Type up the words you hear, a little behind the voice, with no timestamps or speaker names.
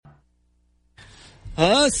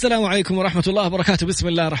السلام عليكم ورحمة الله وبركاته. بسم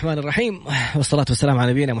الله الرحمن الرحيم، والصلاة والسلام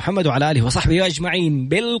على نبينا محمد وعلى آله وصحبه أجمعين.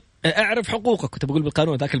 اعرف حقوقك، كنت بقول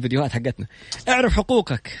بالقانون ذاك الفيديوهات حقتنا. اعرف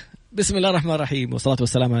حقوقك. بسم الله الرحمن الرحيم، والصلاة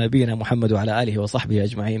والسلام على نبينا محمد وعلى آله وصحبه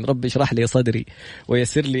أجمعين. رب اشرح لي صدري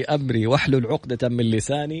ويسر لي أمري واحلل عقدة من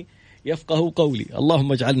لساني يفقه قولي.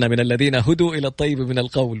 اللهم اجعلنا من الذين هدوا إلى الطيب من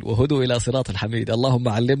القول وهدوا إلى صراط الحميد. اللهم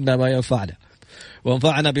علمنا ما ينفعنا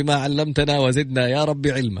وانفعنا بما علمتنا وزدنا يا رب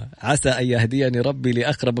علما. عسى أن يهديني ربي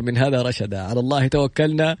لأقرب من هذا رشدا. على الله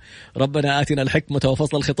توكلنا. ربنا آتنا الحكمة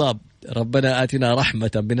وفصل الخطاب. ربنا آتنا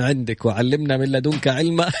رحمة من عندك وعلمنا من لدنك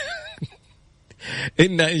علما.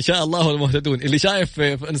 إن شاء الله المهتدون. اللي شايف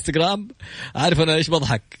في انستغرام عارف أنا إيش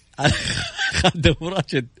بضحك. خالد أبو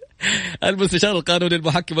راشد المستشار القانوني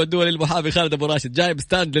المحكم الدولي المحامي خالد أبو راشد جايب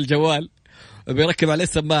ستاند للجوال بيركب عليه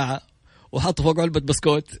السماعة وحط فوق علبة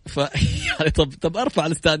بسكوت. يعني طب ارفع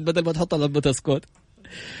الستاند بدل ما تحط علبة بسكوت.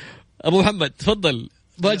 ابو محمد تفضل،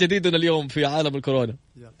 ما جديدنا اليوم في عالم الكورونا؟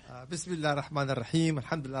 بسم الله الرحمن الرحيم،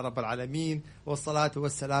 الحمد لله رب العالمين، والصلاة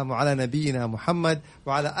والسلام على نبينا محمد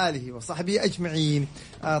وعلى آله وصحبه أجمعين.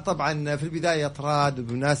 طبعا في البداية طراد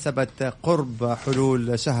بمناسبة قرب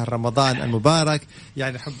حلول شهر رمضان المبارك،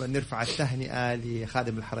 يعني نحب أن نرفع التهنئة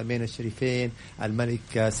لخادم الحرمين الشريفين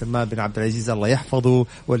الملك سلمان بن عبد العزيز الله يحفظه،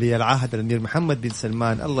 ولي العهد الأمير محمد بن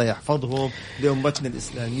سلمان الله يحفظهم، لأمتنا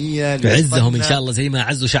الإسلامية يعزهم إن شاء الله زي ما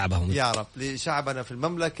عزوا شعبهم يا رب، لشعبنا في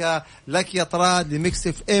المملكة. لك يا طراد، لميكس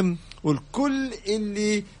اف ام، والكل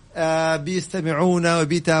اللي بيستمعونا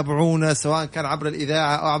وبيتابعونا سواء كان عبر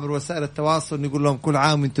الإذاعة أو عبر وسائل التواصل، نقول لهم كل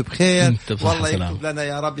عام وانتم بخير. والله يكتب لنا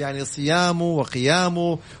يا رب يعني صيامه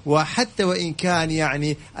وقيامه، وحتى وإن كان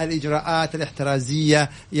يعني الإجراءات الاحترازية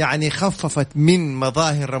يعني خففت من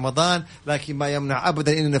مظاهر رمضان، لكن ما يمنع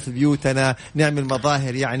أبدا إننا في بيوتنا نعمل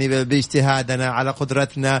مظاهر يعني باجتهادنا على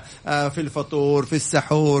قدرتنا في الفطور في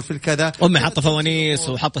السحور في الكذا. أمي حطت فوانيس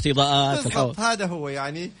وحطت إضاءات في الحوض. هذا هو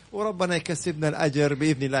يعني، وربنا يكسبنا الأجر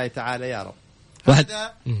بإذن الله تعالى يا رب.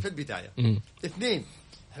 هذا في البداية. اثنين،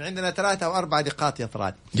 احنا عندنا 3 أو 4 نقاط يا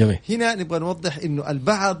طراد. جميل. هنا نبغى نوضح إنه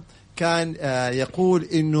البعض كان يقول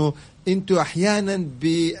إنه أنتوا أحيانا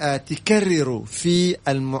بتكرروا في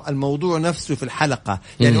الموضوع نفسه في الحلقة.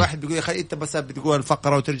 يعني واحد بيقول يا أخي أنت بس بتقول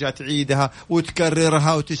الفقرة وترجع تعيدها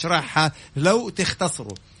وتكررها وتشرحها، لو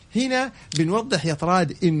تختصروا. هنا بنوضح يا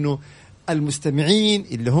طراد إنه المستمعين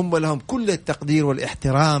اللي هم لهم كل التقدير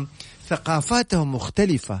والاحترام ثقافاتهم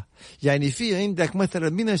مختلفة. يعني في عندك مثلا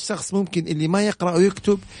من الشخص ممكن اللي ما يقرأ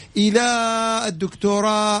ويكتب إلى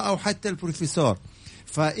الدكتوراه أو حتى البروفيسور،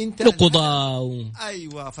 فأنت القضاء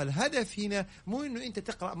أيوة. فالهدف هنا مو إنه أنت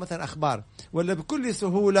تقرأ مثلا أخبار ولا بكل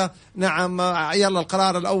سهولة نعم يلا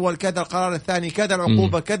القرار الأول كذا، القرار الثاني كذا،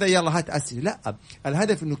 العقوبة كذا، يلا هات أسئلة. لا،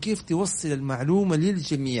 الهدف إنه كيف توصل المعلومة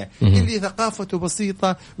للجميع، اللي ثقافته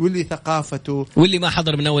بسيطة واللي ثقافته واللي ما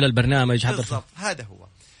حضر من أول البرنامج حضر. بالضبط، هذا هو.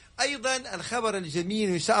 أيضا الخبر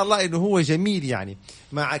الجميل وإن شاء الله إنه هو جميل، يعني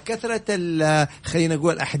مع كثرة خلينا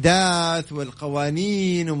نقول الأحداث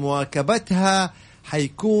والقوانين ومواكبتها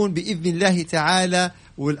حيكون بإذن الله تعالى،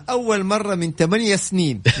 والأول مرة من 8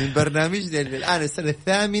 سنين من برنامجنا الآن السنة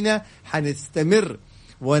 8 حنستمر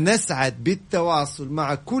ونسعد بالتواصل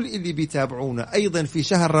مع كل اللي بيتابعونا أيضا في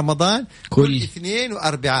شهر رمضان، كل اثنين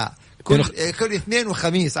وأربعاء، كل اثنين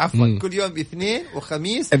وخميس، عفوا كل يوم اثنين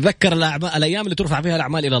وخميس. اتذكر الأيام اللي ترفع فيها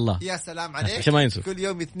الأعمال إلى الله. يا سلام عليك. كل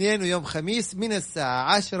يوم اثنين ويوم خميس من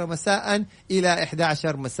الساعة 10 مساء إلى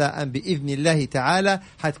 11 مساء بإذن الله تعالى.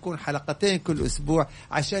 هتكون حلقتين كل أسبوع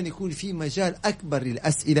عشان يكون في مجال أكبر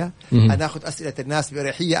للأسئلة، ناخذ أسئلة الناس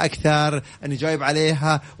بأريحية أكثر، نجاوب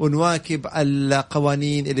عليها ونواكب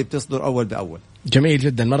القوانين اللي بتصدر أول بأول. جميل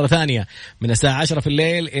جدا. مرة ثانية من الساعة 10 في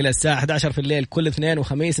الليل إلى الساعة 11 في الليل كل اثنين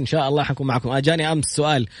وخميس إن شاء الله حنكون معكم. أجاني أمس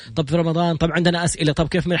سؤال، طب في رمضان طب عندنا أسئلة، طب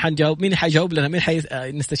كيف حنجاوب؟ مين حيجاوب لنا؟ مين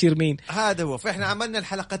نستشير مين؟ هذا هو. فإحنا عملنا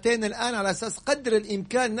الحلقتين الآن على أساس قدر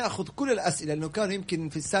الإمكان نأخذ كل الأسئلة، لأنه كانوا يمكن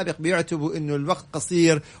في السابق بيعتبروا إنه الوقت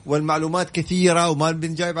قصير والمعلومات كثيرة وما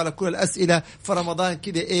بنجاوب على كل الأسئلة. فرمضان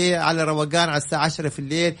كده إيه على روقان على الساعة 10 في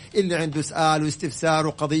الليل، اللي عنده سؤال واستفسار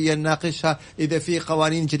وقضية نناقشها، إذا في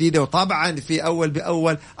قوانين جديدة وطبعا في أول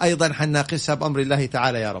بأول أيضا حنناقشها بأمر الله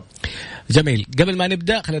تعالى يا رب. جميل. قبل ما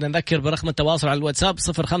نبدأ خلينا نذكر برقم التواصل على الواتساب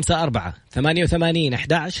 054 88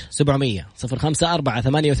 11 700 054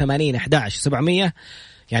 88 11 700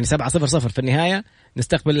 يعني 700 في النهاية.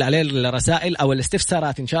 نستقبل عليه الرسائل أو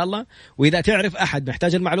الاستفسارات إن شاء الله. وإذا تعرف أحد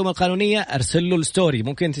محتاج المعلومة القانونية أرسل له الستوري.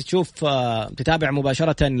 ممكن تشوف تتابع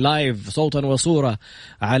مباشرة لايف صوتا وصورة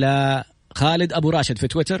على خالد أبو راشد في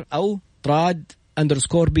تويتر أو طراد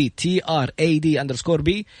TRAD_B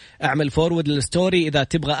TRAD_B. اعمل فورورد للستوري إذا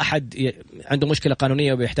تبغى أحد عنده مشكلة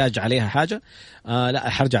قانونية وبيحتاج عليها حاجة. لا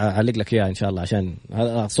حرجع أعلق لك إياها إن شاء الله عشان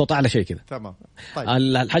هذا الصوت أعلى شيء كذا. تمام. طيب.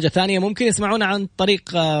 الحاجة الثانية ممكن يسمعونا عن طريق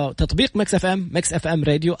تطبيق ميكس اف ام، ميكس اف ام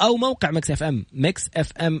راديو، أو موقع ميكس اف ام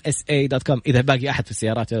mixfmsa.com. إذا باقي أحد في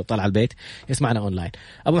السيارات طالع البيت يسمعنا أونلاين.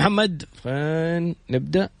 أبو محمد فين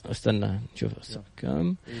نبدأ؟ استنى نشوف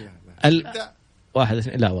كم واحد.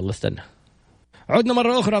 لا والله استنى. عدنا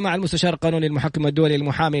مرة أخرى مع المستشار القانوني المحكم الدولي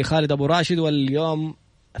المحامي خالد أبو راشد، واليوم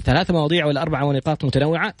 3 مواضيع وال4 نقاط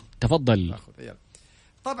متنوعة. تفضل.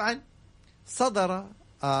 طبعا صدر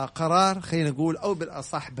قرار، خلينا نقول أو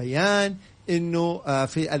بالأصح بيان، إنه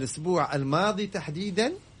في الأسبوع الماضي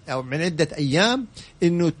تحديدا أو من عدة أيام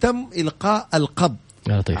إنه تم إلقاء القبض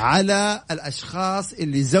على الأشخاص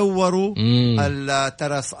اللي زوروا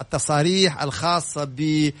التصاريح الخاصة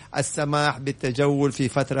بالسماح بالتجول في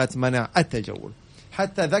فترة منع التجول.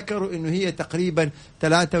 حتى ذكروا إنه هي تقريبا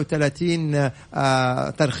 33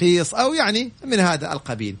 ترخيص أو يعني من هذا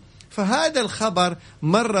القبيل. فهذا الخبر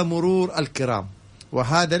مر مرور الكرام،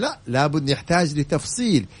 وهذا لابد يحتاج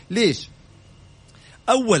لتفصيل. ليش؟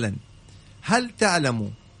 أولا، هل تعلموا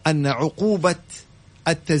أن عقوبة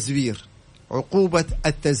التزوير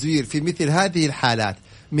في مثل هذه الحالات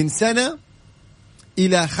من 1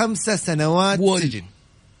 إلى 5 سنوات سجن؟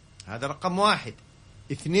 هذا رقم 1.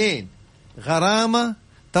 2، غرامة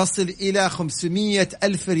تصل إلى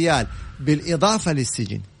 500,000 ريال بالإضافة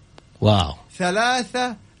للسجن. واو.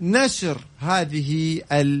 3، نشر هذه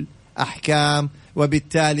الأحكام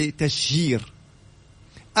وبالتالي تشهير.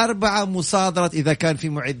 4، مصادرة إذا كان في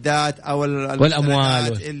معدات أو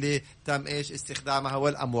والأموال اللي تم استخدامها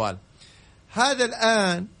والأموال. هذا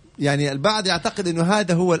الآن يعني البعض يعتقد إنه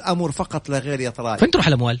هذا هو الأمر فقط لا غير. يطرأ فين تروح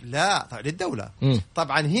الأموال؟ لا، طبعا للدولة.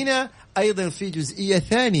 طبعا هنا أيضا في جزئية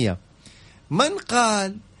ثانية. من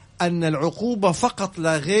قال أن العقوبة فقط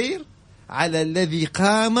لا غير على الذي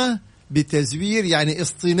قام بتزوير يعني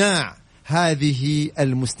اصطناع هذه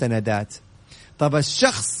المستندات؟ طب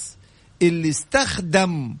الشخص اللي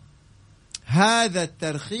استخدم هذا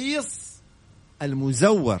الترخيص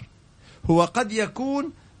المزور هو قد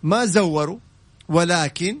يكون ما زوروا،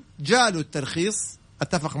 ولكن جاله الترخيص،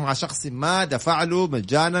 اتفق مع شخص ما، دفع له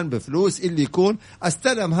مجانا بفلوس، اللي يكون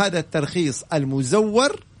استلم هذا الترخيص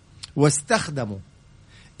المزور واستخدمه.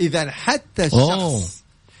 إذن حتى الشخص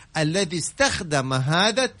الذي استخدم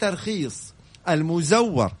هذا الترخيص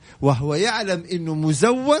المزور وهو يعلم إنه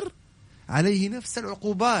مزور عليه نفس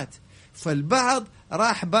العقوبات. فالبعض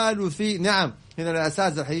راح باله في نعم، هنا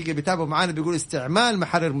الأساس الحقيقة بيتابعوا معانا بيقول استعمال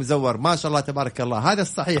محرر مزور، ما شاء الله تبارك الله، هذا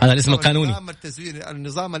الصحيح، هذا الاسم القانوني،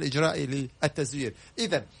 النظام الإجرائي للتزوير.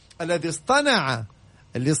 إذن الذي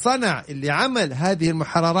اللي عمل هذه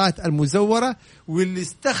المحررات المزورة واللي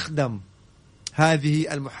استخدم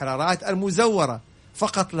هذه المحررات المزورة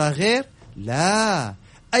فقط لا غير، لا.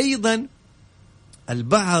 أيضا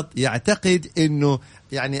البعض يعتقد إنه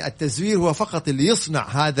يعني التزوير هو فقط اللي يصنع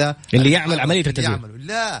هذا، اللي يعمل عملية التزوير.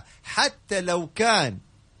 لا، حتى لو كان.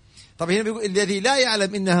 طب هنا بيقول الذي لا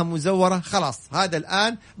يعلم إنها مزورة خلاص، هذا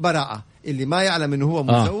الآن براءة. اللي ما يعلم إنه هو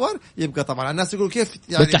مزور يبقى طبعا الناس يقول كيف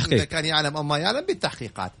يعني إذا كان يعلم أو ما يعلم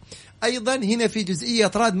بالتحقيقات. أيضا هنا في جزئية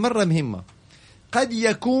طراد مرة مهمة. قد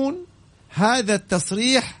يكون هذا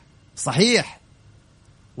التصريح صحيح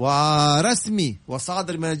ورسمي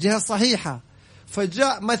وصادر من الجهة الصحيحة،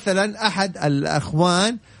 فجاء مثلا أحد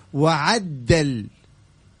الأخوان وعدل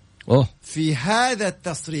في هذا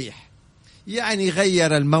التصريح، يعني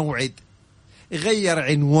غير الموعد، غير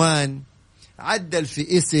عنوان، عدل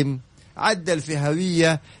في اسم، عدل في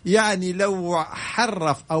هوية، يعني لو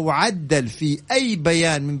حرف أو عدل في أي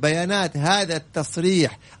بيان من بيانات هذا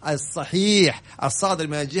التصريح الصحيح الصادر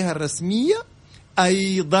من الجهة الرسمية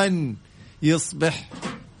أيضا يصبح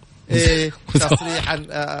تصريحا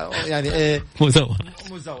يعني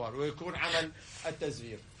مزور ويكون عمل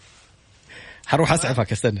التزوير. حروح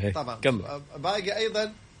أسعفك، استنى. طبعا باقي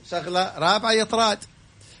أيضا شغلة رابعة يطراد،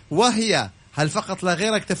 وهي هل فقط لا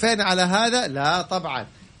غير اكتفينا على هذا؟ لا طبعا.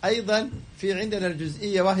 أيضا في عندنا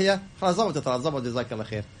الجزئية وهي خلاص ضبط جزاك الله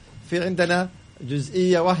خير. في عندنا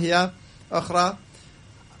جزئية وهي أخرى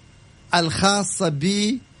الخاصة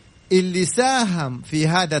باللي ساهم في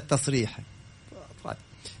هذا التصريح،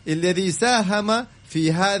 الذي ساهم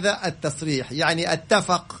في هذا التصريح، يعني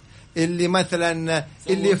اتفق، اللي مثلا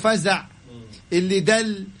اللي فزع، اللي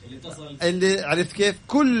دل، اللي عرفت كيف،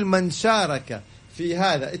 كل من شارك في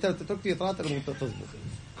هذا. انت تتركي تظبط.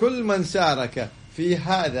 كل من شارك في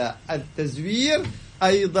هذا التزوير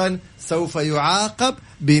أيضا سوف يعاقب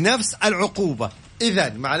بنفس العقوبة.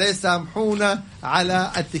 إذن معليش سامحونا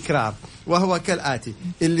على التكرار. وهو كالآتي: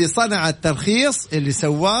 اللي صنع الترخيص اللي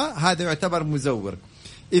سواه هذا يعتبر مزور.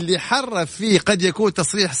 اللي حرف فيه قد يكون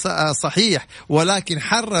تصريح صحيح ولكن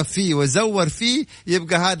حرف فيه وزور فيه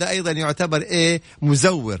يبقى هذا أيضا يعتبر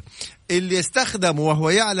مزور. اللي استخدمه وهو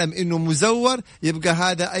يعلم إنه مزور يبقى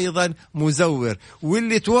هذا أيضا مزور.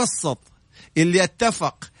 واللي توسط، اللي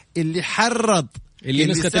اتفق، اللي حرض،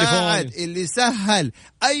 اللي ساعد، اللي سهل،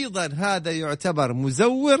 أيضا هذا يعتبر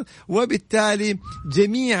مزور. وبالتالي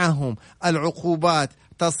جميعهم العقوبات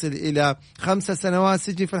تصل إلى 5 سنوات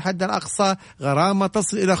سجن في الحد الأقصى، غرامة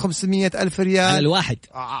تصل إلى 500,000 ريال على الواحد،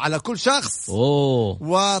 على كل شخص.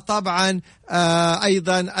 وطبعا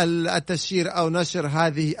أيضا التشهير أو نشر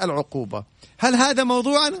هذه العقوبة. هل هذا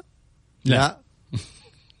موضوعنا؟ لا.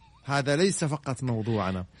 هذا ليس فقط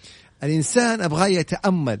موضوعنا. الإنسان أبغى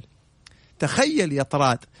يتأمل. تخيل يا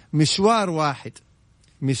طراد مشوار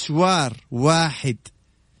واحد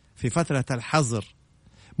في فترة الحظر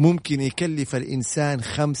ممكن يكلف الإنسان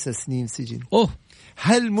 5 سنين سجن.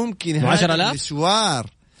 هل ممكن هذا المشوار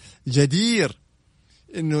جدير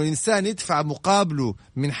إنه الإنسان يدفع مقابله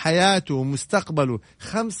من حياته ومستقبله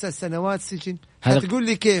 5 سنوات سجن؟ هتقول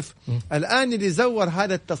لي كيف؟ الآن اللي زور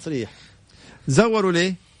هذا التصريح زوروا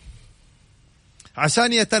ليه؟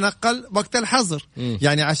 عشان يتنقل وقت الحظر.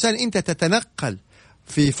 يعني عشان أنت تتنقل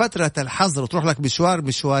في فترة الحظر وتروح لك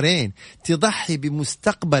مشوارين، تضحي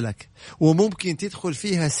بمستقبلك وممكن تدخل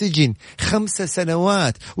فيها سجن 5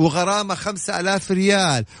 سنوات وغرامة 5,000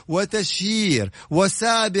 ريال وتشهير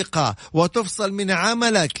وسابقة وتفصل من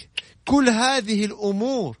عملك. كل هذه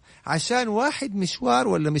الأمور عشان واحد مشوار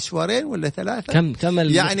ولا مشوارين ولا 3. كم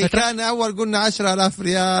يعني كان أول قلنا 10,000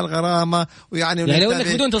 ريال غرامة، ويعني لو إنك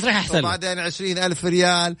بدون تصريح أحسن، وبعدين 20,000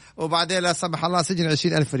 ريال، وبعدين لا سمح الله سجن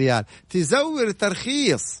 20,000 ريال. تزور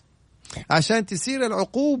ترخيص عشان تصير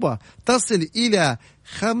العقوبة تصل إلى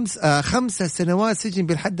 5 سنوات سجن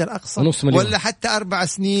بالحد الأقصى، ولا حتى 4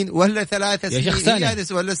 سنين ولا 3 سنين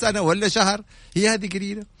ولا سنة ولا شهر. هي هذه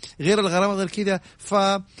قليلة غير الغرامة غير كذا.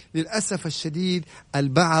 فللأسف الشديد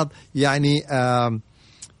البعض يعني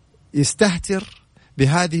يستهتر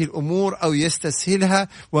بهذه الأمور أو يستسهلها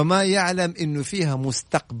وما يعلم إنه فيها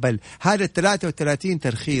مستقبل. هذا 33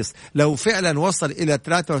 ترخيص لو فعلا وصل إلى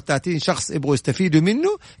 33 شخص يبغوا يستفيدوا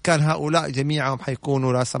منه كان هؤلاء جميعهم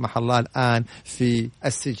حيكونوا لا سمح الله الآن في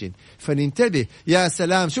السجن. فننتبه. يا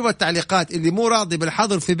سلام، شوف التعليقات، اللي مو راضي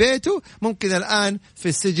بالحظر في بيته ممكن الآن في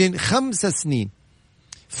السجن 5 سنين.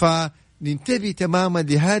 ننتبه تماما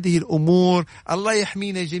لهذه الأمور. الله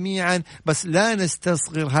يحمينا جميعا، بس لا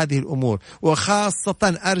نستصغر هذه الأمور.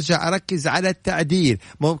 وخاصة أرجع أركز على التعديل.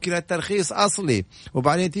 ممكن الترخيص أصلي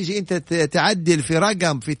وبعدين تيجي أنت تعدل في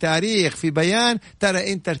رقم، في تاريخ، في بيان،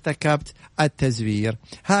 ترى أنت ارتكبت التزوير.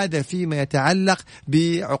 هذا فيما يتعلق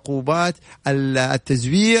بعقوبات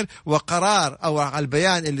التزوير. وقرار أو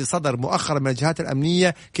البيان اللي صدر مؤخرا من الجهات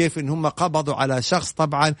الأمنية كيف إن هم قبضوا على شخص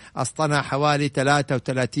طبعا اصطنع حوالي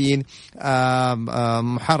 33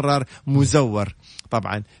 محرر مزور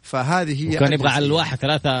طبعا. فهذه هي كان يبغى على الواحد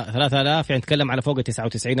 3,000 يعني نتكلم على فوق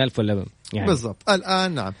 99,000 ولا يعني بالضبط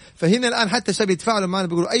الآن. نعم. فهنا الآن حتى شباب يتفاعلوا معنا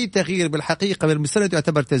بيقولوا أي تغيير بالحقيقة بالمستند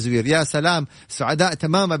يعتبر تزوير. يا سلام، سعداء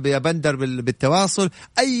تماما ببندر بالتواصل.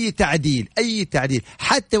 أي تعديل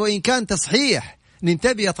حتى وإن كان تصحيح.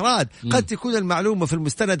 ننتبه يا طراد، قد تكون المعلومة في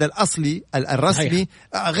المستند الأصلي الرسمي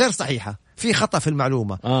غير صحيحة، في خطأ في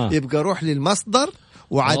المعلومة. يبقى روح للمصدر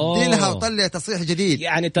وعدلها وطلع تصريح جديد.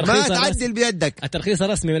 يعني ما تعدل بيدك. الترخيص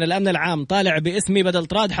الرسمي من الأمن العام طالع باسمي بدل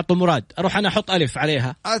طراد حطوا مراد، أروح أنا أحط ألف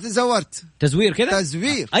عليها، تزورت. تزوير كذا،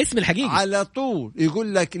 تزوير. اسم الحقيقي على طول.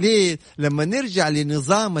 يقول لك ليه؟ لما نرجع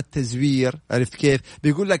لنظام التزوير، عرفت كيف؟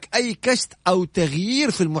 بيقول لك أي كشف أو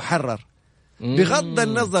تغيير في المحرر بغض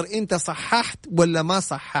النظر انت صححت ولا ما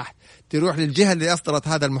صححت، تروح للجهه اللي اصدرت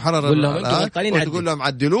هذا المحرر وتقول لهم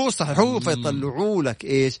عدلوه صححوه، فيطلعوا لك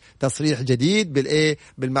ايش؟ تصريح جديد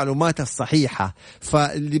بالمعلومات الصحيحه.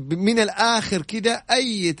 فمن الاخر كده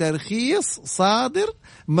اي ترخيص صادر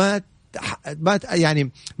ما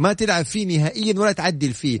تلعب فيه نهائيا ولا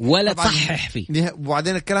تعدل فيه ولا تصحح فيه.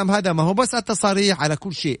 وبعدين الكلام هذا ما هو بس التصاريح على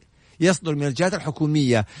كل شيء يصدر من الجهات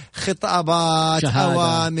الحكومية، خطابات،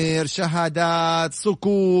 أوامر، شهادات،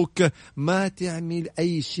 صكوك، ما تعمل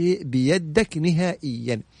أي شيء بيدك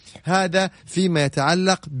نهائيا. هذا فيما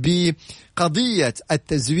يتعلق بقضية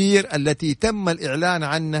التزوير التي تم الإعلان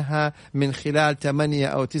عنها من خلال 8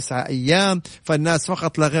 أو 9 أيام. فالناس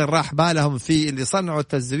فقط لا غير راح بالهم في اللي صنعوا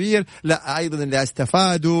التزوير، لا أيضا اللي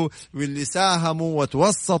استفادوا واللي ساهموا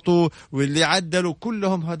وتوسطوا واللي عدلوا،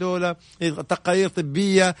 كلهم هدول تقارير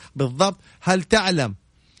طبية بالضبط. هل تعلم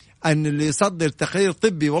أن اللي يصدر تقرير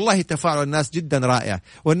طبي والله تفاعل الناس جدا رائع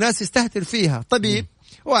والناس يستهتر فيها؟ طبيب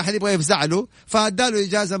واحد يبغى يفزع له فاداله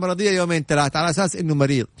إجازة مرضية 2-3 على أساس إنه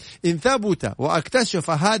مريض. إن ثبت واكتشف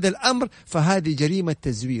هذا الأمر فهذه جريمة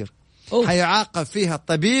تزوير، حيعاقب فيها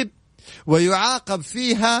الطبيب ويعاقب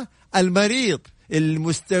فيها المريض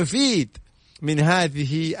المستفيد من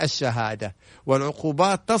هذه الشهادة،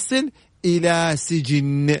 والعقوبات تصل إلى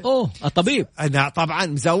سجن. الطبيب أنا طبعا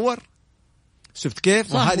مزور، شفت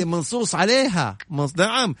كيف؟ وهذه منصوص عليها.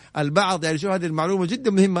 نعم البعض يعني شو هذه المعلومة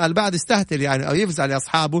جدا مهمة، البعض يستهتر يعني أو يفزع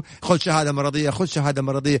لأصحابه خذ شهادة مرضية خذ شهادة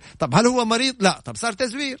مرضية. طب هل هو مريض؟ لا، طب صار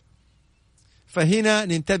تزوير. فهنا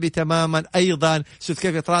ننتبه تماما. أيضا شفت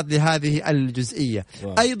كيف يطراد لهذه الجزئية.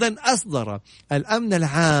 أيضا أصدر الأمن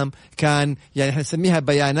العام كان يعني احنا نسميها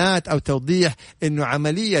بيانات أو توضيح إنه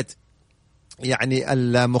عملية يعني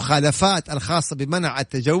المخالفات الخاصة بمنع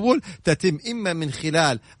التجول تتم إما من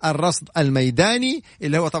خلال الرصد الميداني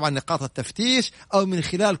اللي هو طبعا نقاط التفتيش، أو من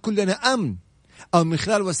خلال كلنا أمن، أو من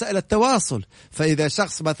خلال وسائل التواصل. فإذا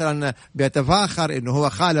شخص مثلا بيتفاخر إنه هو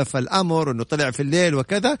خالف الأمر إنه طلع في الليل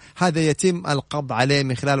وكذا، هذا يتم القبض عليه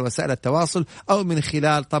من خلال وسائل التواصل أو من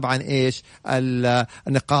خلال طبعا إيش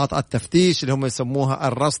نقاط التفتيش اللي هم يسموها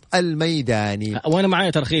الرصد الميداني. وأنا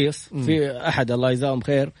معي ترخيص في أحد الله يجزاهم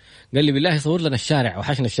خير قال لي بالله صور لنا الشارع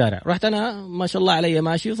وحشنا الشارع، رحت أنا ما شاء الله علي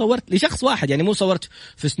ماشي وصورت لشخص واحد، يعني مو صورت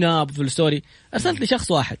في سناب في الستوري، أرسلت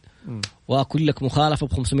لشخص واحد وأقول لك مخالفة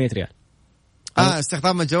ب500 ريال.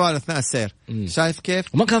 استخدام الجوال أثناء السير. شايف كيف؟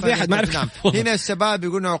 وما كان في أحد معرف. نعم. هنا الشباب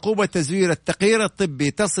يقولون عقوبة تزوير التقرير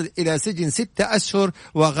الطبي تصل إلى سجن 6 أشهر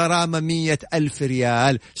وغرامة 100,000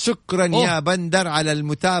 ريال. شكرا يا بندر على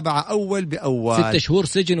المتابعة أول بأول. 6 شهور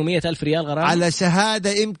سجن و100,000 ريال غرامة على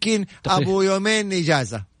شهادة يمكن أبو يومين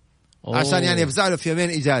إجازة. عشان يعني يفزع له في يومين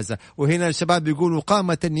إجازة. وهنا الشباب يقولوا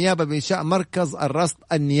قامت النيابة بإنشاء مركز الرصد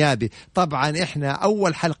النيابي. طبعا إحنا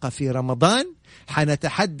أول حلقة في رمضان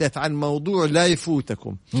حنتحدث عن موضوع لا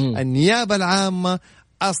يفوتكم. النيابة العامة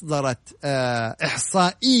أصدرت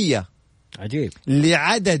إحصائية عجيب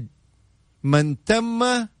لعدد من تم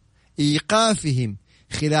إيقافهم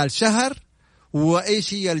خلال شهر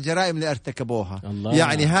وإيش هي الجرائم اللي ارتكبوها. الله.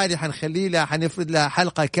 يعني هذه حنخلي لها حنفرد لها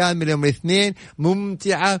حلقة كاملة يوم الاثنين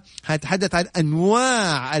ممتعة، حنتحدث عن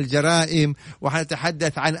أنواع الجرائم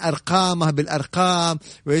وحنتحدث عن أرقامها بالأرقام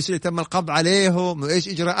وإيش اللي تم القبض عليهم وإيش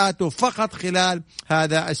إجراءاته فقط خلال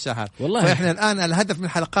هذا الشهر. والله. فإحنا الآن الهدف من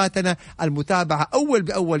حلقاتنا المتابعة أول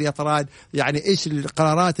بأول يا طراد، يعني إيش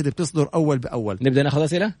القرارات اللي بتصدر أول بأول. نبدأ نأخذ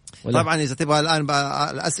أسئلة؟ طبعا إذا تبغى الآن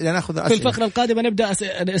الأسئلة نأخذ الأسئلة. في الفقرة القادمة نبدأ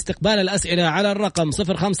استقبال الأسئلة على الرقم 054-88-11-700.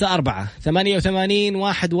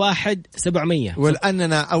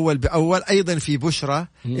 ولأننا أول بأول أيضا في بشرة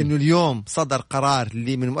إنه اليوم صدر قرار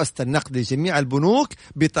من مؤسسة النقد لجميع البنوك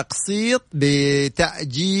بتقسيط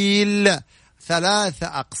بتأجيل 3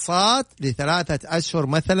 أقساط ل3 أشهر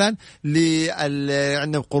مثلا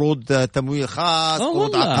عندنا قروض تمويل خاص،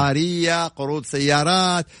 قروض عقارية، قروض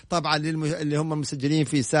سيارات، طبعا اللي هم مسجلين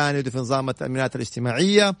في ساند وفي نظام التأمينات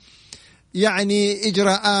الاجتماعية. يعني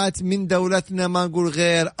إجراءات من دولتنا ما نقول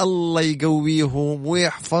غير الله يقويهم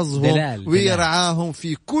ويحفظهم ويرعاهم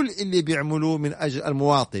في كل اللي بيعملوه من أجل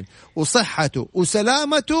المواطن وصحته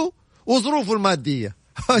وسلامته وظروفه المادية.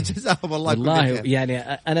 جزاهم الله والله يعني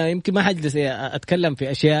أنا يمكن ما حجلس أتكلم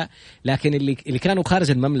في أشياء، لكن اللي كانوا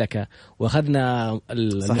خارج المملكة وأخذنا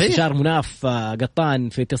المستشار مناف قطان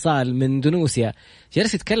في اتصال من اندونيسيا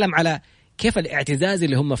جلس يتكلم على كيف الاعتزاز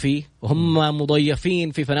اللي هم فيه وهم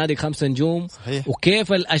مضيفين في فنادق 5 نجوم. صحيح.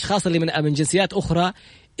 وكيف الأشخاص اللي من جنسيات أخرى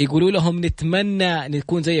يقولوا لهم نتمنى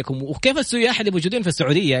نكون زيكم، وكيف السياح اللي موجودين في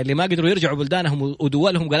السعودية اللي ما قدروا يرجعوا بلدانهم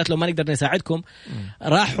ودولهم قالت لهم ما نقدر نساعدكم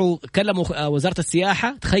راحوا كلموا وزارة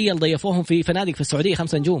السياحة، تخيل ضيفوهم في فنادق في السعودية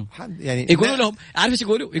 5 نجوم. يعني يقولوا لهم عارف ايش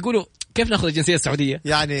يقولوا كيف ناخذ الجنسية السعودية.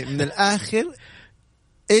 يعني من الآخر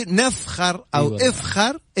نفخر أو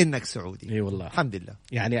افخر إنك سعودي. اي والله الحمد لله.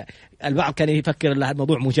 يعني البعض كان يفكر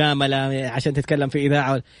الموضوع مجاملة عشان تتكلم في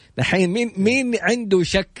إذاعة. الحين مين عنده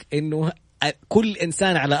شك إنه كل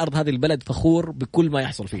إنسان على أرض هذه البلد فخور بكل ما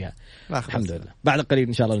يحصل فيها. الحمد لله. بعد قليل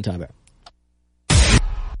إن شاء الله نتابع.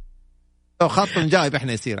 خط جايب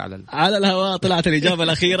احنا يصير على الهواء. طلعت الإجابة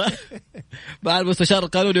الأخيرة مع المستشار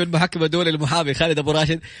القانوني والمحكم الدولي المحامي خالد أبو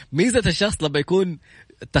راشد. ميزة الشخص لما يكون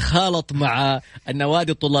تخالط مع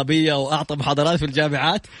النوادي الطلابية وأعطى محاضرات في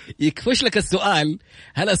الجامعات يكفش لك السؤال،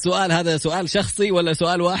 هل السؤال هذا سؤال شخصي ولا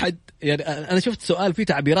سؤال واحد. يعني أنا شفت سؤال فيه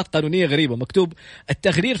تعبيرات قانونية غريبة، مكتوب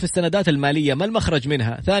التغرير في السندات المالية ما المخرج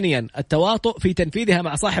منها، ثانيا التواطؤ في تنفيذها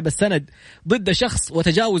مع صاحب السند ضد شخص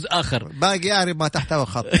وتجاوز آخر. باقي أعرف ما تحتوى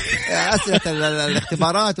خط. أسئلة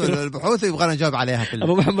الاختبارات والبحوث يبغى نجاوب عليها كلها.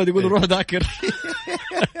 أبو محمد يقول روح ذاكر.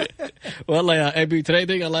 والله يا ابي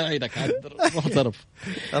تريدنج الله يعينك محترف.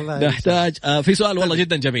 الله نحتاج في سؤال والله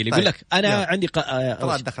جدا جميل يقول لك انا عندي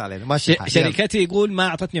طلع دخل علينا ماشي شركتي يقول ما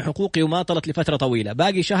اعطتني حقوقي وما طلت لفتره طويله،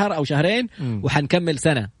 باقي شهر او شهرين وحنكمل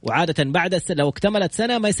سنه، وعاده بعد لو اكتملت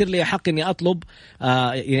سنه ما يصير لي حق اني اطلب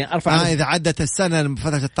يعني ارفع اذا عدت السنه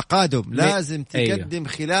فتره التقادم لازم تقدم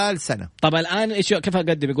خلال سنه. طب الان ايش كيف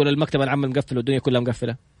اقدم؟ يقول المكتب العام مقفل والدنيا كلها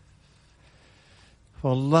مقفله.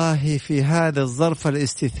 والله في هذا الظرف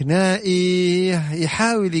الاستثنائي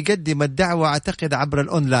يحاول يقدم الدعوة أعتقد عبر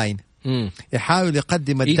الأونلاين. يحاول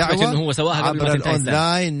يقدم الدعوة هو سواها عبر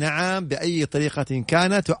الأونلاين. نعم بأي طريقة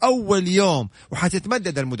كانت. وأول يوم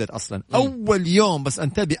وحتتمدد المدد أصلا. أول يوم بس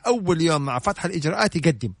انتبه، أول يوم مع فتح الإجراءات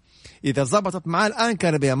يقدم. إذا ضبطت معاه الآن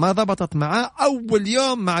كان بها، ما ضبطت معاه أول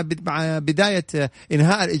يوم مع بداية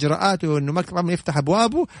إنهاء الإجراءات وإنه مكتب عمل يفتح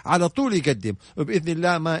أبوابه على طول يقدم، وبإذن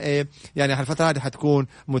الله ما يعني الفترة هذه حتكون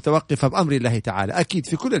متوقفة بأمر الله تعالى أكيد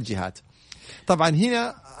في كل الجهات. طبعا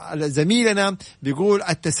هنا زميلنا بيقول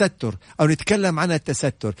التستر أو نتكلم عن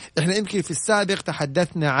التستر. إحنا يمكن في السابق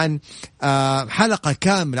تحدثنا عن حلقة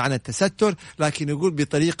كاملة عن التستر، لكن نقول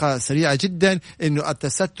بطريقة سريعة جدا إنه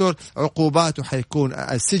التستر عقوباته حيكون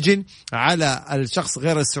السجن على الشخص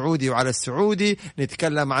غير السعودي وعلى السعودي.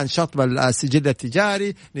 نتكلم عن شطب السجل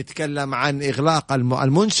التجاري، نتكلم عن إغلاق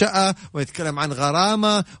المنشأة، ونتكلم عن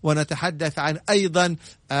غرامة، ونتحدث عن أيضا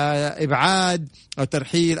إبعاد أو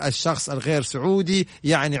ترحيل الشخص الغير سعودي.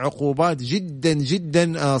 يعني عقوبات جدا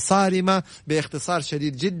جدا صارمة. باختصار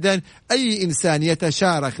شديد جدا، أي إنسان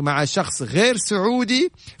يتشارك مع شخص غير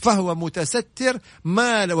سعودي فهو متستر،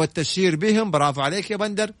 ما والتشهير بهم، برافو عليك يا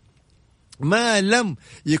بندر، ما لم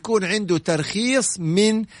يكون عنده ترخيص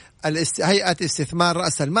من هيئة استثمار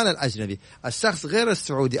رأس المال الأجنبي. الشخص غير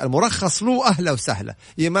السعودي المرخص له أهلا وسهلا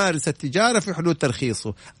يمارس التجارة في حدود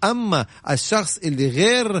ترخيصه. أما الشخص اللي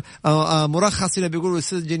غير مرخص اللي بيقولوا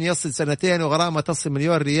السجن يصل 2 وغرامة تصل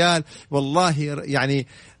 1,000,000 ريال. والله يعني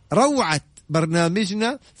روعة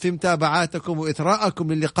برنامجنا في متابعاتكم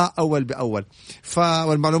وإثراءكم للقاء أول بأول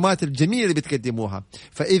والمعلومات الجميلة اللي بتقدموها.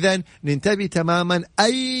 فإذا ننتبه تماما،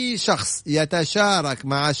 أي شخص يتشارك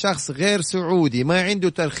مع شخص غير سعودي ما عنده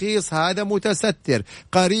ترخيص هذا متستر،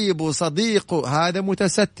 قريبه صديقه هذا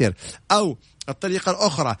متستر. أو الطريقة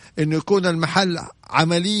الأخرى إنه يكون المحل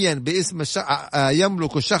عمليا باسم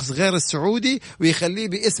يملك الشخص غير السعودي ويخليه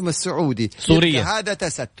باسم السعودي سوريا، هذا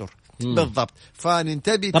تستر. بالضبط.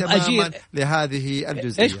 فننتبه تماما لهذه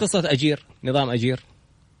الجزئية. ايش قصة أجير؟ نظام أجير؟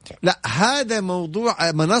 لا هذا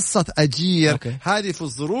موضوع منصة أجير. هذه في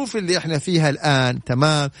الظروف اللي احنا فيها الآن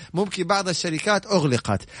تمام. ممكن بعض الشركات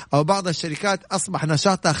أغلقت أو بعض الشركات أصبح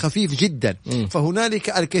نشاطها خفيف جدا. فهنالك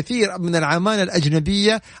الكثير من العمالة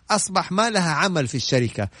الأجنبية أصبح ما لها عمل في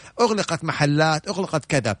الشركة، أغلقت محلات، أغلقت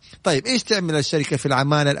كذا. طيب إيش تعمل الشركة في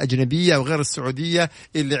العمالة الأجنبية وغير السعودية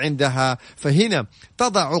اللي عندها؟ فهنا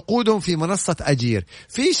تضع عقودهم في منصة أجير.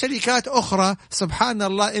 في شركات أخرى سبحان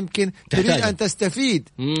الله يمكن تريد أن تستفيد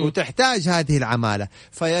وتحتاج هذه العمالة،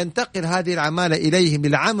 فينتقل هذه العمالة إليهم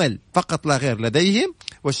للعمل فقط لا غير لديهم،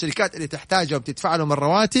 والشركات اللي تحتاجهم تدفع لهم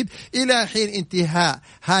الرواتب إلى حين انتهاء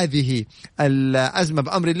هذه الأزمة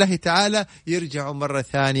بأمر الله تعالى يرجعوا مرة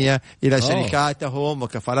ثانية إلى شركاتهم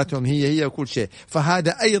وكفالتهم هي وكل شيء.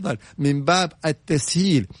 فهذا أيضا من باب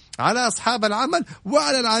التسهيل على أصحاب العمل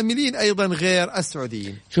وعلى العاملين أيضا غير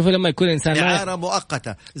السعوديين. شوفوا لما يكون إنسان إعارة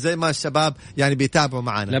مؤقتة زي ما الشباب يعني بيتابعوا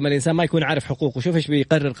معنا، لما الإنسان ما يكون عارف حقوقه شوف إيش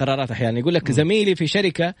بيقرر قرارات. أحيانا يقول لك زميلي في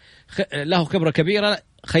شركة له خبرة كبيرة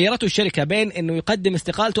خيرته الشركة بين إنه يقدم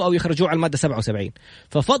استقالته أو يخرجوه على المادة 77،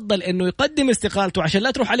 ففضل إنه يقدم استقالته عشان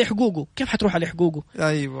لا تروح عليه حقوقه. كيف حتروح عليه حقوقه؟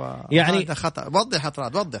 أيوة يعني هذا خطأ.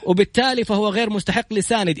 وضح. وبالتالي فهو غير مستحق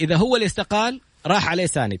لساند. إذا هو اللي استقال راح عليه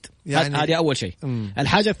ساند. يعني هذه أول شيء.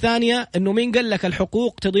 الحاجة الثانية إنه مين قال لك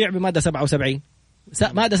الحقوق تضيع بمادة 77؟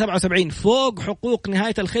 مادة 77 فوق حقوق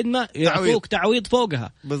نهاية الخدمة يعطوك تعويض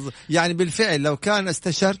فوقها. يعني بالفعل لو كان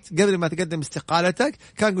استشرت قبل ما تقدم استقالتك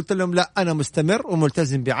كان قلت لهم لا أنا مستمر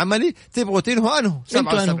وملتزم بعملي، تبغوا تنهوا أنهوا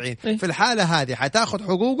 77. في الحالة هذه حتاخذ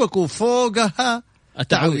حقوقك وفوقها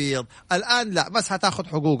التعويض. الآن لا، بس حتاخذ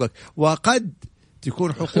حقوقك وقد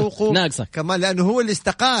تكون حقوقه ناقصك كمان لأنه هو اللي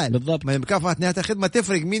استقال. بالضبط. ما هي مكافأة نهاية الخدمة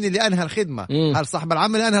تفرق مين اللي أنهى الخدمة. هل صاحب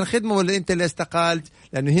العمل أنهى الخدمة ولا أنت اللي استقالت؟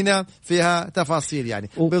 لأنه هنا فيها تفاصيل يعني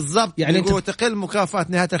بالضبط. يعني تقل مكافأة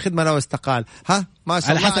نهاية الخدمة لو استقال. ما شاء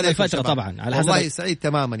على الله حسب الفترة طبعا، على حسب. والله سعيد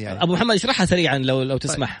تماما يعني. أبو محمد اشرحها سريعا لو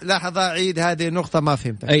تسمح. طيب. لحظة عيد هذه النقطة ما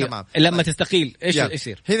فهمتها. أيوة. تمام. لما طيب. تستقيل إيش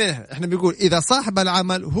يصير؟ هنا احنا بنقول إذا صاحب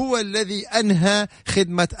العمل هو الذي أنهى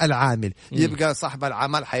خدمة العامل يبقى صاحب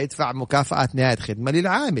العمل حيدفع مكافأة نهاية خدمة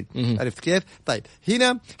للعامل. عرفت كيف؟ طيب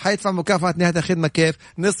هنا حيدفع مكافأة نهاية الخدمة كيف؟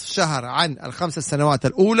 نصف شهر عن ال5 سنوات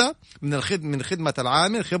الأولى من خدمة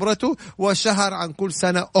العامل خبرته، وشهر عن كل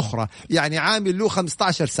سنة أخرى. يعني عامل له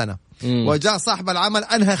 15 سنة وجاء صاحب العمل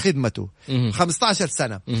أنهى خدمته 15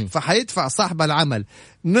 سنة، فحيدفع صاحب العمل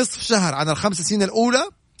نصف شهر عن ال5 سنين الأولى.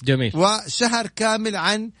 جميل. وشهر كامل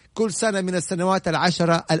عن كل سنة من السنوات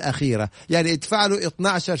 10 الأخيرة. يعني يدفع له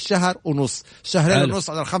 12 شهر ونص، شهرين ونص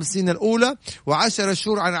على ال5 سنين الأولى، و10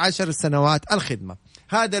 شهور عن 10 سنوات الخدمة.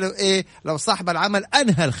 هذا لو لو صاحب العمل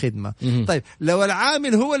أنهى الخدمة. طيب لو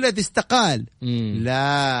العامل هو الذي استقال،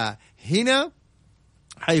 لا، هنا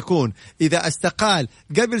حيكون إذا استقال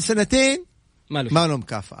قبل سنتين ما له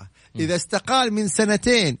مكافأة. إذا استقال من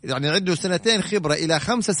سنتين، يعني عنده 2 خبرة إلى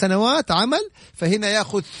 5 سنوات عمل، فهنا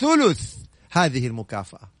يأخذ ثلث هذه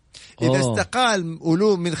المكافأة. إذا استقال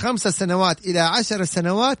من 5 سنوات إلى 10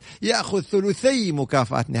 سنوات يأخذ ثلثي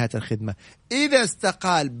مكافأة نهاية الخدمة. إذا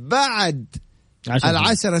استقال بعد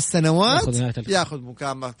 10 سنوات يأخذ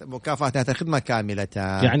مكافأة نهاية الخدمة كاملة.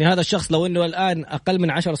 يعني هذا الشخص لو أنه الآن أقل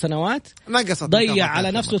من 10 سنوات ضيع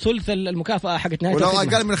على نفسه ثلث المكافأة حقت نهاية الخدمة،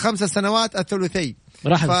 ولو أقل من 5 سنوات الثلثي.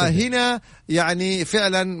 فهنا يعني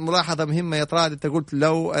فعلا ملاحظة مهمة يا طراد، أنت قلت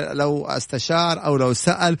لو استشار أو لو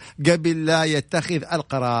سأل قبل لا يتخذ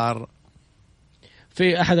القرار.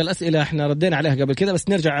 في أحد الأسئلة احنا ردينا عليها قبل كده، بس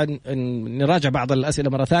نرجع نراجع بعض الأسئلة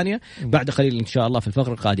مرة ثانية بعد قليل إن شاء الله في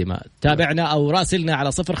الفقرة القادمة. تابعنا أو راسلنا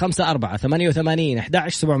على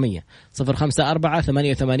 054-88-11700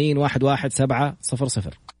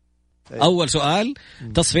 054-88-11700. أول سؤال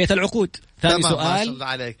تصفية العقود. ثاني سؤال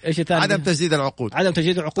إيش الثاني؟ عدم تجديد العقود.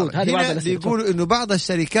 هذه بعض الأسئلة. يقولوا إنه بعض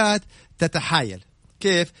الشركات تتحايل.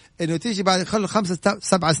 كيف؟ إنه تيجي بعد 5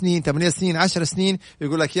 7 سنين 8 سنين 10 سنين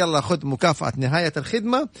يقول لك يلا خذ مكافأة نهاية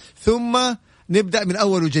الخدمة ثم نبدأ من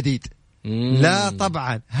أول وجديد. لا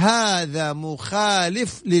طبعا، هذا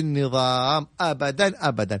مخالف للنظام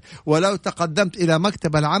أبدا. ولو تقدمت إلى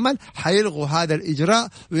مكتب العمل حيلغوا هذا الإجراء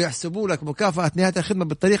ويحسبوا لك مكافأة نهاية الخدمة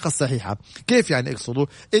بالطريقة الصحيحة. كيف يعني اقصدوا؟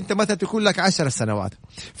 أنت مثلا تكون لك 10 سنوات،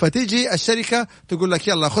 فتيجي الشركة تقول لك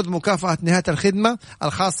يلا خذ مكافأة نهاية الخدمة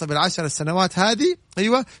الخاصة بال10 سنوات هذه،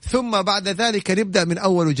 أيوة، ثم بعد ذلك نبدأ من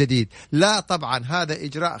أول وجديد. لا طبعا، هذا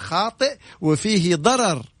إجراء خاطئ وفيه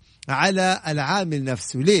ضرر على العامل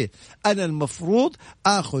نفسه. ليه؟ أنا المفروض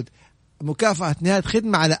أخذ مكافأة نهاية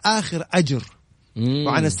خدمة على آخر أجر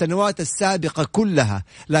وعن السنوات السابقة كلها،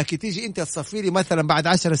 لكن تيجي أنت تصفي لي مثلا بعد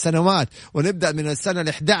 10 سنوات ونبدأ من السنة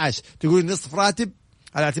 11 تقول نصف راتب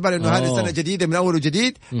على اعتبار أنه هذه سنة جديدة من أول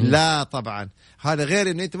وجديد. لا طبعا، هذا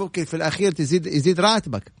غير أنه أنت ممكن في الأخير يزيد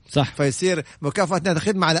راتبك، صح، فيصير مكافأة نهاية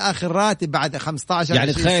خدمة على آخر راتب بعد 15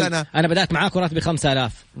 يعني 20 سنة. أنا بدأت معاك وراتبي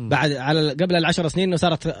 5000 بعد قبل 10 سنين إنه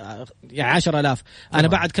صارت يعني 10000. أنا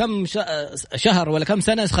بعد كم شهر ولا كم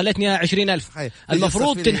سنة خلتني 20,000.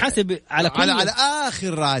 المفروض تنحسب على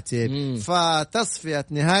آخر راتب. فتصفية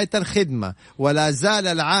نهاية الخدمة ولا زال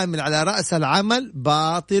العامل على رأس العمل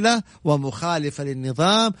باطلة ومخالفة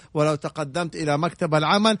للنظام، ولو تقدمت إلى مكتب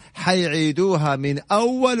العمل حيعيدوها من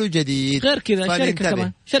أول وجديد. غير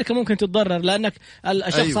كذا شركة ممكن تتضرر لأنك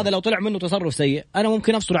الشخص هذا لو طلع منه تصرف سيء أنا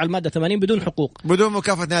ممكن أفصل على المادة 80 بدون حقوق، بدون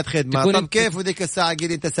مكافأة نهاية خدمة. طب كيف وذيك الساعة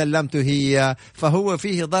قيل أنت سلمته هي؟ فهو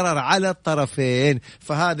فيه ضرر على الطرفين.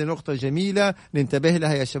 فهذه نقطة جميلة ننتبه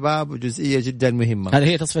لها يا شباب، وجزئية جدا مهمة. هذه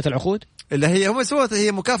هي تصفية العقود اللي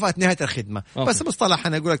هي مكافأة نهاية الخدمة. بس مصطلح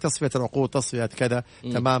أنا أقول لك تصفية العقود، تصفية كذا.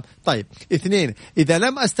 تمام. طيب 2، إذا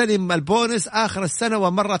لم أستلم البونس آخر السنة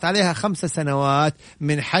ومرت عليها 5 سنوات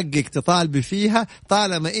من حقك تطالب فيها،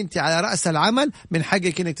 طالما أنت على رأس العمل من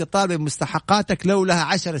حقك أنك تطالب بمستحقاتك لو لها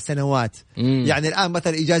 10 سنوات. يعني الآن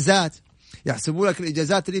مثلا إجازات يحسبوا لك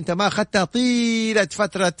الإجازات اللي أنت ما أخذتها طيلة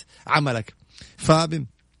فترة عملك،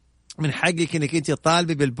 من حقك انك انت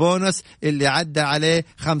تطالبي بالبونس اللي عدى عليه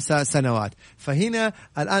 5 سنوات. فهنا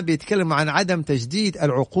الان بيتكلم عن عدم تجديد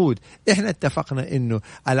العقود. احنا اتفقنا انه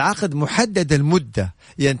العقد محدد المدة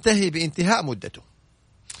ينتهي بانتهاء مدته.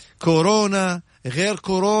 كورونا غير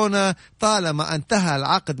كورونا، طالما انتهى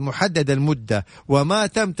العقد محدد المدة وما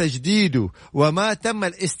تم تجديده وما تم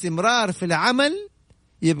الاستمرار في العمل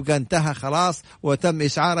يبقى انتهى خلاص، وتم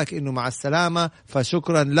إشعارك إنه مع السلامة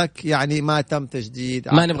فشكرا لك، يعني ما تم تجديد،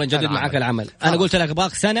 ما نبغى نجدد معك العمل. أنا قلت لك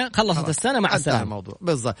باق سنة، خلصت السنة مع السلامة، الموضوع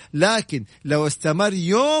بالضبط. لكن لو استمر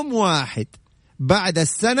يوم واحد بعد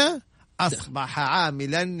السنة أصبح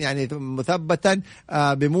عاملا يعني مثبتا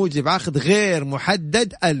بموجب عقد غير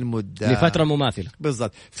محدد المدة لفترة مماثلة.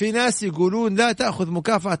 بالضبط. في ناس يقولون لا تأخذ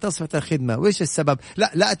مكافأة تصفية الخدمة. وإيش السبب؟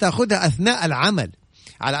 لا تأخذها أثناء العمل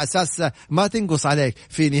على أساس ما تنقص عليك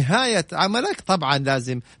في نهاية عملك. طبعا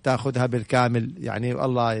لازم تأخذها بالكامل، يعني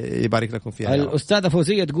الله يبارك لكم فيها. الأستاذة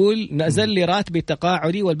فوزية تقول نزل لي راتبي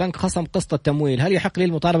التقاعدي والبنك خصم قسط التمويل، هل يحق لي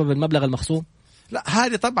المطالبة بالمبلغ المخصوم؟ لا،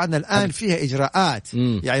 هذه طبعا الآن فيها إجراءات.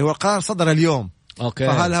 يعني هو القرار صدر اليوم. أوكي.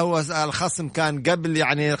 فهل هو الخصم كان قبل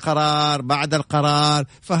يعني القرار بعد القرار؟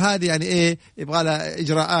 فهذه يعني ايه يبغى لها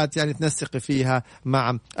اجراءات يعني تنسق فيها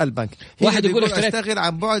مع البنك. واحد يقول اشتغل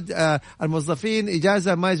عن بعد الموظفين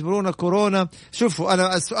اجازه ما يجبرون كورونا. شوفوا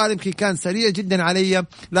انا السؤال يمكن كان سريع جدا علي،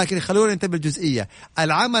 لكن خلونا ننتبه بالجزئيه.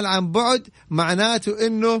 العمل عن بعد معناته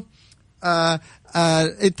انه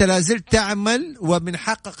انت لازلت تعمل ومن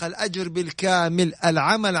حقق الاجر بالكامل.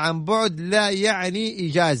 العمل عن بعد لا يعني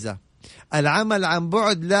اجازه. العمل عن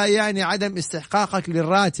بعد لا يعني عدم استحقاقك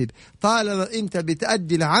للراتب، طالما انت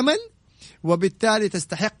بتأدي العمل وبالتالي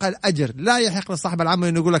تستحق الأجر. لا يحق لصاحب العمل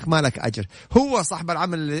انه يقول لك ما لك أجر. هو صاحب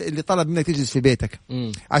العمل اللي طلب منك تجلس في بيتك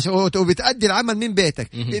عشان وبتأدي العمل من بيتك،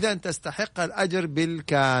 إذا تستحق الأجر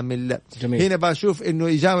بالكامل. جميل. هنا بشوف انه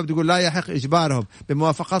إجابة بتقول لا يحق إجبارهم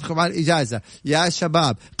بموافقتكم على الإجازة. يا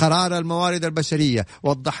شباب، قرار الموارد البشرية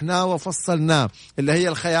وضحناه وفصلناه، اللي هي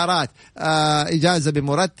الخيارات: إجازة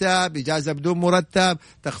بمرتب، إجازة بدون مرتب،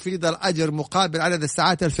 تخفيض الأجر مقابل عدد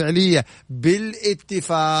الساعات الفعلية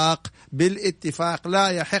بالاتفاق. لا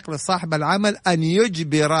يحق لصاحب العمل أن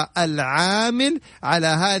يجبر العامل على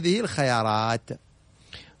هذه الخيارات.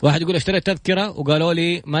 واحد يقول اشتريت تذكرة وقالوا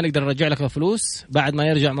لي ما نقدر نرجع لك الفلوس بعد ما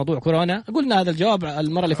يرجع موضوع كورونا. قلنا هذا الجواب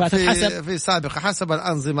المرة اللي فاتت في سابقة حسب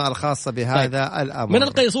الأنظمة الخاصة بهذا طيب. الأمر. من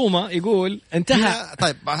القيصومة يقول انتهى.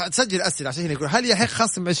 طيب تسجل أسئلة عشان هنا يقول هل يحق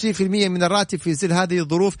خصم 20% من الراتب في ظل هذه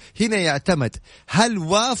الظروف؟ هنا يعتمد هل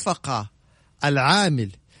وافق العامل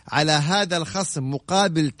على هذا الخصم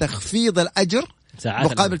مقابل تخفيض الأجر،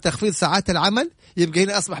 مقابل تخفيض ساعات العمل. يبقى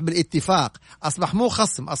هنا أصبح بالاتفاق، أصبح مو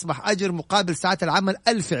خصم، أصبح أجر مقابل ساعات العمل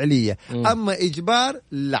الفعلية. أما إجبار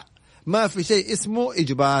لا، ما في شيء اسمه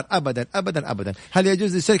إجبار أبدا أبدا أبدا. هل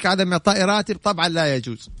يجوز للشركة عدم إعطاء راتب؟ طبعا لا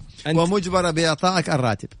يجوز، ومجبرة بإعطائك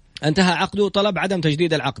الراتب. انتهى عقده طلب عدم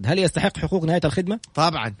تجديد العقد، هل يستحق حقوق نهاية الخدمة؟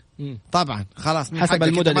 طبعا خلاص حسب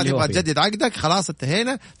المدة اللي تبغى تجدد عقدك خلاص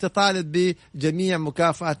انتهينا، تطالب بجميع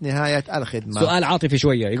مكافأة نهاية الخدمة. سؤال عاطفي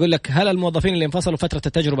شوية، يقول لك هل الموظفين اللي انفصلوا فترة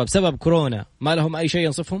التجربة بسبب كورونا ما لهم أي شيء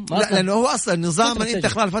ينصفهم؟ لا، لأنه هو أصلا نظاما أنت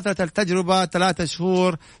خلال فترة التجربة 3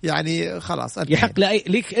 شهور يعني خلاص يحق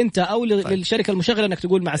لك أنت أو للشركة المشغلة أنك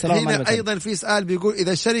تقول مع السلامة. هنا أيضا في سؤال بيقول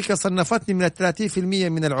إذا الشركة صنفتني من 30%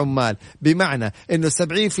 من العمال، بمعنى إنه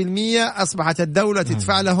 70% أصبحت الدولة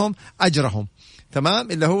تدفع لهم أجرهم،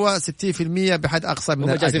 تمام، اللي هو 60% بحد أقصى من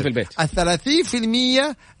الأجر.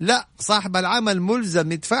 30% لا، صاحب العمل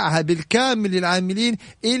ملزم يدفعها بالكامل للعاملين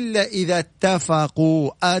إلا إذا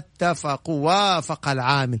اتفقوا وافق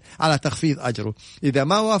العامل على تخفيض أجره. إذا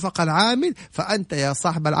ما وافق العامل فأنت يا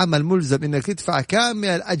صاحب العمل ملزم إنك تدفع كامل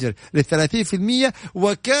الأجر لل30%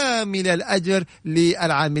 وكامل الأجر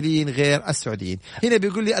للعاملين غير السعوديين. هنا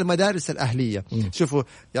بيقول لي المدارس الأهلية. شوفوا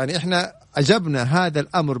يعني إحنا أجبنا هذا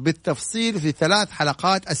الأمر بالتفصيل في 3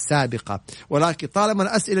 حلقات السابقة، ولكن طالما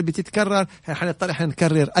الأسئلة بتتكرر حنضطر احنا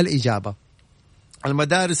نكرر الإجابة.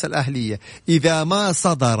 المدارس الأهلية إذا ما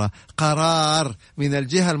صدر قرار من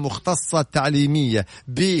الجهة المختصة التعليمية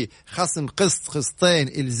بخصم قسطين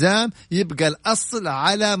إلزام، يبقى الأصل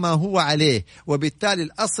على ما هو عليه، وبالتالي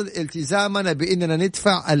الأصل التزامنا بأننا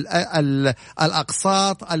ندفع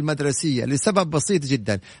الأقساط المدرسية لسبب بسيط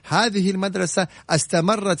جدا. هذه المدرسة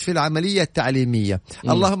استمرت في العملية التعليمية،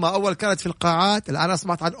 اللهم أول كانت في القاعات، الآن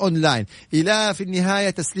أصبحت عن أونلاين، إلى في النهاية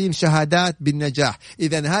تسليم شهادات بالنجاح.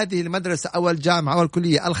 إذن هذه المدرسة أو الجامعة أو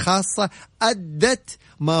الكلية الخاصة أدت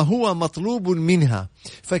ما هو مطلوب منها،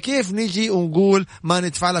 فكيف نجي ونقول ما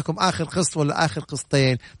ندفع لكم آخر قسط ولا آخر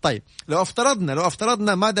قسطين؟ طيب لو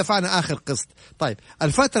افترضنا ما دفعنا آخر قسط، طيب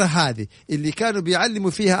الفترة هذه اللي كانوا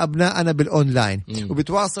بيعلموا فيها أبناءنا بالأونلاين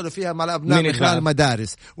وبيتواصلوا فيها مع الأبناء من خلال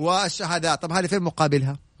المدارس والشهادات، طب هذه فين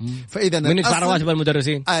مقابلها؟ فإذا من يدفع رواتب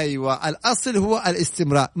المدرسين؟ أيوة، الأصل هو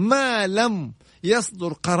الاستمرار ما لم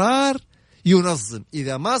يصدر قرار ينظم.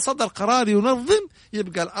 إذا ما صدر قرار ينظم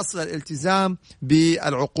يبقى الأصل الالتزام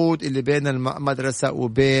بالعقود اللي بين المدرسة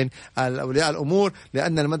وبين أولياء الأمور،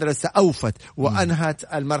 لأن المدرسة أوفت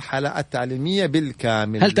وأنهت المرحلة التعليمية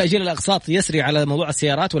بالكامل. هل تأجيل الأقساط يسري على موضوع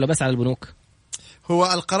السيارات ولا بس على البنوك؟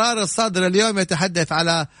 هو القرار الصادر اليوم يتحدث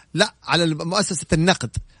على مؤسسة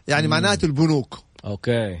النقد، يعني معناته البنوك.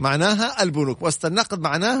 أوكي. معناها البنوك، وسط النقد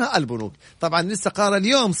معناها البنوك. طبعا لسه قرار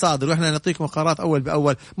اليوم صادر وإحنا نعطيكم قرارات أول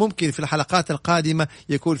بأول، ممكن في الحلقات القادمة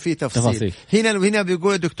يكون في تفصيل. هنا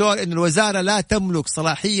بيقول الدكتور إن الوزارة لا تملك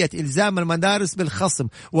صلاحية إلزام المدارس بالخصم،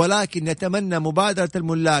 ولكن نتمنى مبادرة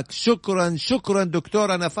الملاك. شكرا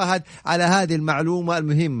دكتورنا فهد على هذه المعلومة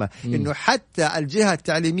المهمة، إنه حتى الجهة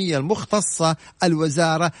التعليمية المختصة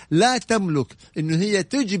الوزارة لا تملك إنه هي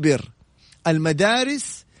تجبر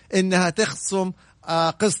المدارس إنها تخصم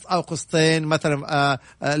قسط أو قسطين مثلا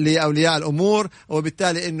لأولياء الأمور،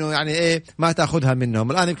 وبالتالي إنه يعني إيه ما تأخذها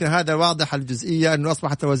منهم. الآن يمكن هذا واضح الجزئية، إنه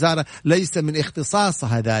أصبحت الوزارة ليس من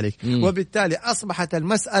اختصاصها ذلك، وبالتالي أصبحت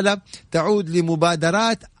المسألة تعود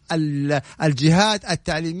لمبادرات الجهات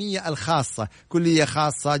التعليمية الخاصة، كلية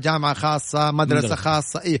خاصة، جامعة خاصة، مدرسة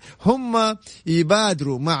خاصة، هم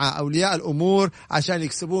يبادروا مع أولياء الأمور عشان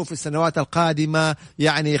يكسبون في السنوات القادمة،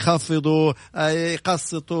 يعني يخفضوا،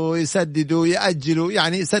 يقسطوا، يسددوا، يأجلوا،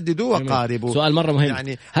 يعني يسددوا وقاربوا. سؤال مرة مهم،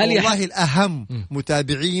 يعني والله الأهم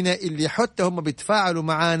متابعينا اللي حتى هم بيتفاعلوا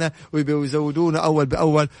معانا وبيزودونا أول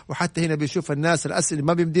بأول، وحتى هنا بيشوف الناس الأسئلة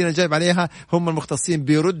ما بيمدينا جايب عليها، هم المختصين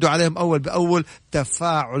بيردوا عليهم أول بأول.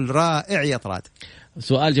 تفاعل رائع يا طراد.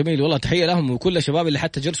 سؤال جميل والله، تحية لهم وكل الشباب اللي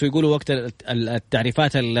حتى جلسوا يقولوا وقت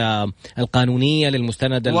التعريفات القانونية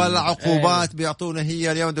للمستند والعقوبات بيعطونا.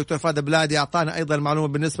 هي اليوم الدكتور فهد بلادي أعطانا أيضا المعلومة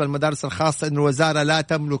بالنسبة للمدارس الخاصة، إنه الوزارة لا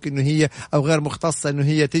تملك إنه هي أو غير مختصة إنه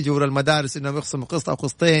هي تجبر المدارس إنهم يخصموا قسط أو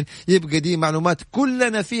قسطين. يبقى دي معلومات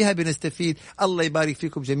كلنا فيها بنستفيد. الله يبارك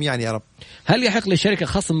فيكم جميعا يا رب. هل يحق للشركة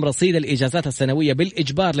خصم رصيد الإجازات السنوية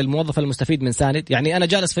بالإجبار للموظف المستفيد من ساند؟ يعني أنا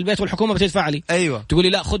جالس في البيت والحكومة بتدفع لي، أيوة، تقولي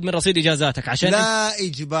لا خذ من رصيد إجازاتك عشان لا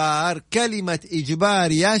إجبار. كلمة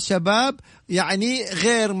إجبار يا شباب يعني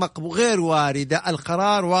غير واردة.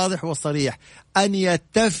 القرار واضح وصريح، أن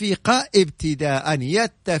يتفق ابتداء،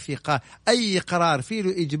 يتفق. أي قرار فيه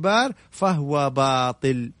له إجبار فهو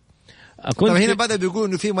باطل. طب هنا بدأ بيقول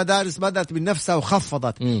إنه في مدارس بدأت من نفسها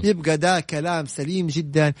وخفضت، يبقى ده كلام سليم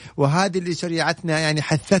جدا، وهذا اللي شريعتنا يعني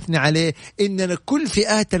حثتنا عليه، إننا كل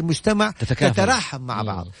فئات المجتمع تتراحم مع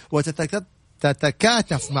بعض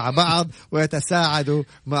تتكاتف مع بعض ويتساعدوا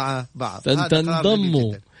مع بعض،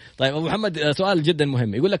 تنضموا. طيب أبو محمد، سؤال جدا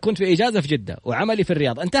مهم، يقول لك كنت في إجازة في جدة وعملي في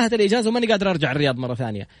الرياض، انتهت الإجازة وماني قادر أرجع الرياض مرة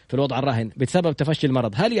ثانية في الوضع الراهن بسبب تفشي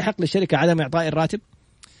المرض، هل يحق للشركة عدم إعطاء الراتب؟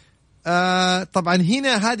 طبعا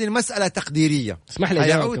هنا هذه المسألة تقديرية، اسمح لي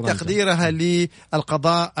يعود تقديرها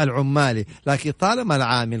للقضاء العمالي، لكن طالما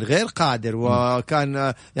العامل غير قادر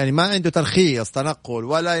وكان يعني ما عنده ترخيص تنقل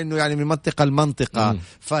ولا انه يعني من منطقة لمنطقة،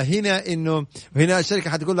 فهنا انه هنا الشركة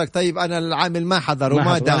حتقول لك طيب انا العامل ما حضر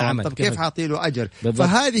وما داوم، طب كيف حاطيله اجر؟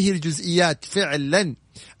 فهذه الجزئيات فعلا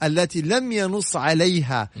التي لم ينص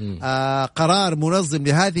عليها قرار منظم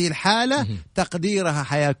لهذه الحالة تقديرها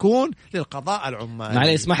حيكون للقضاء العمالي.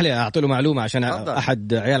 معلي اسمح لي أعطي له معلومة، عشان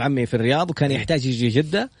أحد عيال عمي في الرياض وكان يحتاج يجي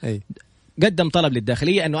جدة، قدم طلب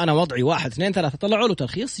للداخلية أنه أنا وضعي 1 2 3، طلعوا له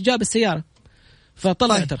ترخيص، جاب السيارة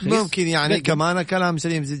فطلع ترخيص. ممكن يعني قدم. كمان كلام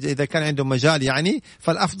سليم، إذا كان عنده مجال يعني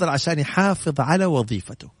فالأفضل عشان يحافظ على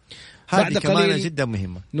وظيفته. هذه كمان جدا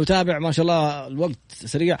مهمة. نتابع ما شاء الله الوقت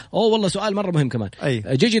سريع. والله سؤال مرة مهم كمان.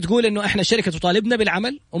 جيجي تقول إنه إحنا الشركة تطالبنا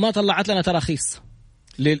بالعمل وما طلعت لنا تراخيص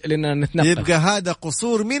لأننا نتنقل. يبقى هذا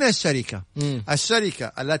قصور من الشركة.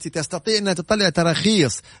 الشركة التي تستطيع أن تطلع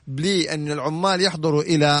تراخيص لأن العمال يحضروا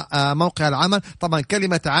إلى موقع العمل، طبعا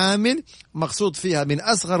كلمة عامل مقصود فيها من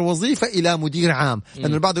أصغر وظيفة إلى مدير عام،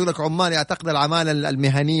 لأن البعض يقول لك عمال يعتقد العمالة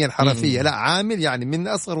المهنية الحرفية، لا، عامل يعني من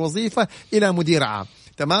أصغر وظيفة إلى مدير عام.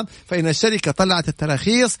 تمام. فإن الشركة طلعت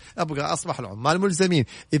التراخيص أبقى أصبح العمال ملزمين.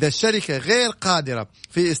 إذا الشركة غير قادرة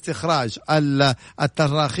في استخراج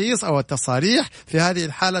التراخيص أو التصاريح، في هذه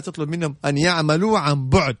الحالة تطلب منهم أن يعملوا عن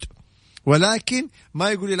بعد، ولكن ما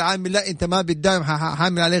يقول العامل لا أنت ما بتداوم،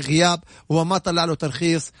 حامل عليه غياب وهو ما طلع له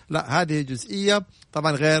ترخيص، لا، هذه جزئية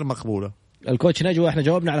طبعا غير مقبولة. الكوتش نجوى احنا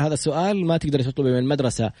جاوبنا على هذا السؤال، ما تقدر تطلبي من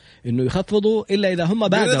المدرسة انه يخفضوا الا اذا هم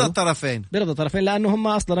بادروا برضا الطرفين، لانه هم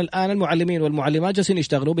اصلا الان المعلمين والمعلمات جالسين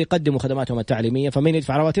يشتغلوا بيقدموا خدماتهم التعليمية، فمين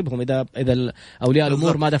يدفع رواتبهم اذا اولياء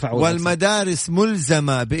الامور ما دفعوا؟ والمدارس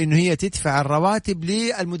ملزمة بانه هي تدفع الرواتب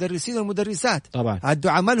للمدرسين والمدرسات، طبعا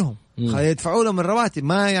عدوا عملهم يدفعوا لهم الرواتب،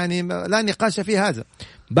 ما يعني لا نقاش في هذا.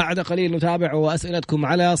 بعد قليل نتابع واسئلتكم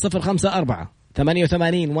على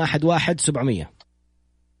 054-88-11-700.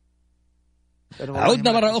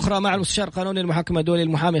 عودنا مرة أخرى مع المستشار القانوني المحكم الدولي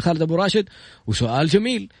المحامي خالد أبو راشد، وسؤال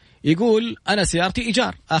جميل يقول أنا سيارتي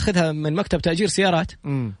إيجار أخذها من مكتب تأجير سيارات،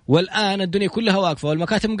 والآن الدنيا كلها واقفة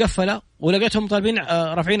والمكاتب مقفلة، ولقيتهم طالبين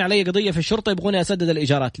رافعين علي قضية في الشرطة يبغوني أسدد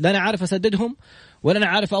الإيجارات، لا أنا عارف أسددهم ولا أنا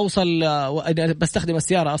عارف أوصل بستخدم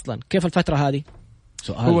السيارة أصلا، كيف الفترة هذه؟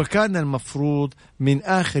 هو كان المفروض من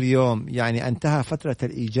آخر يوم يعني انتهى فترة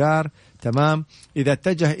الإيجار، تمام، إذا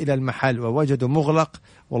اتجه إلى المحل ووجدوا مغلق،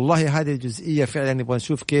 والله هذه الجزئية فعلا نبغى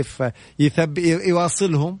نشوف كيف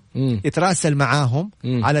يواصلهم، يتراسل معاهم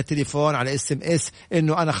على تليفون، على SMS،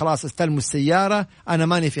 إنه أنا خلاص استلموا السيارة، أنا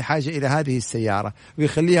ماني في حاجة إلى هذه السيارة،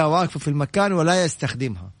 ويخليها واقفة في المكان ولا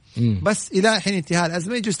يستخدمها. بس إلى حين انتهاء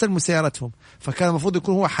الأزمة يجوا يستلموا سيارتهم. فكان المفروض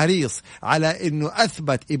يكون هو حريص على إنه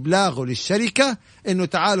أثبت إبلاغه للشركة إنه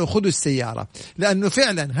تعالوا خذوا السيارة، لأنه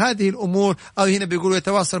فعلا هذه الأمور، أو هنا بيقولوا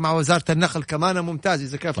يتواصل مع وزارة النقل، كمان ممتاز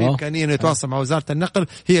إذا كان في إمكانية إنه يتواصل مع وزارة النقل،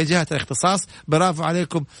 هي جهة الاختصاص، برافو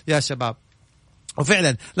عليكم يا شباب.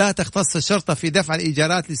 وفعلا لا تختص الشرطة في دفع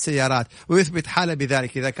الإيجارات للسيارات ويثبت حالة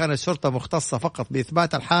بذلك. إذا كانت الشرطة مختصة فقط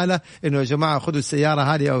بإثبات الحالة إنه يا جماعة خذوا السيارة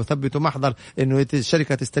هذه أو ثبتوا محضر إنه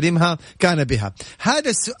الشركة تستلمها، كان بها. هذا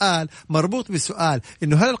السؤال مربوط بسؤال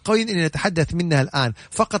إنه هل القوانين اللي نتحدث منها الآن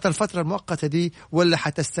فقط الفترة المؤقتة دي ولا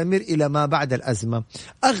حتستمر إلى ما بعد الأزمة؟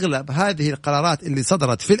 أغلب هذه القرارات اللي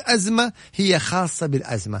صدرت في الأزمة هي خاصة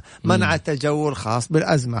بالأزمة. منع التجول خاص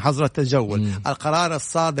بالأزمة، حظر التجول. القرار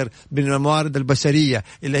الصادر بالموارد البشرية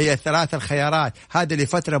اللي هي 3 الخيارات، هذا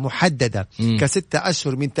لفترة محددة ك6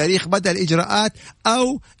 أشهر من تاريخ بدء الإجراءات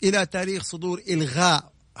أو إلى تاريخ صدور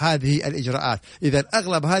إلغاء هذه الإجراءات. إذا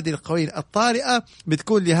أغلب هذه القوانين الطارئة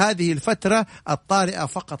بتكون لهذه الفترة الطارئة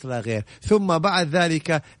فقط لا غير، ثم بعد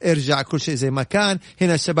ذلك ارجع كل شيء زي ما كان.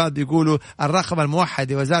 هنا الشباب بيقولوا الرقم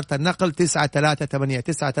الموحد لوزارة النقل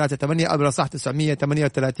 938 أو صح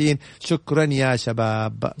 938. شكرا يا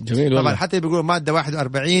شباب. جميل. طبعا حتى بيقولوا مادة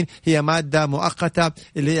 41 هي مادة مؤقتة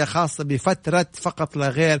اللي هي خاصة بفترة فقط لا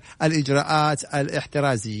غير الإجراءات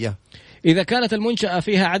الاحترازية. إذا كانت المنشأة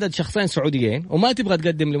فيها عدد شخصين سعوديين وما تبغى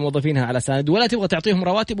تقدم لموظفينها على سند ولا تبغى تعطيهم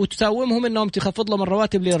رواتب وتساومهم إنهم تخفض لهم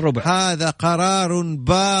الرواتب للربع، هذا قرار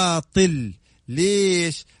باطل.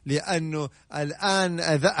 ليش؟ لأنه الآن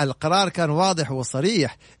القرار كان واضح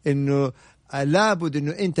وصريح إنه لابد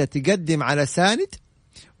إنه أنت تقدم على ساند،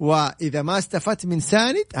 وإذا ما استفدت من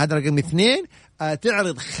ساند، هذا رقم 2،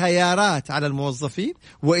 تعرض خيارات على الموظفين،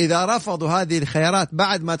 وإذا رفضوا هذه الخيارات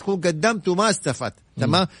بعد ما تكون قدمت وما استفدت،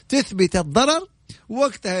 تمام، تثبت الضرر،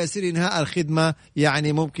 وقتها يصير إنهاء الخدمة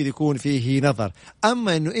يعني ممكن يكون فيه نظر.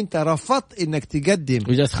 أما إنه أنت رفضت إنك تقدم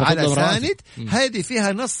على ساند، هذه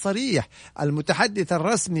فيها نص صريح. المتحدث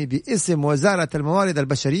الرسمي باسم وزارة الموارد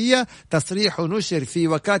البشرية تصريح نشر في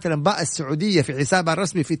وكالة الأنباء السعودية في حسابها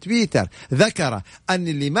الرسمي في تويتر، ذكر أن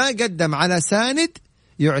اللي ما قدم على ساند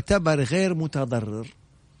يعتبر غير متضرر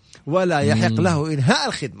ولا يحق له إنهاء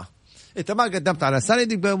الخدمة. أنت ما قدمت على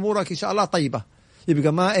ساند يبقى أمورك إن شاء الله طيبة،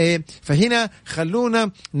 يبقى ما فهنا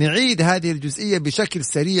خلونا نعيد هذه الجزئية بشكل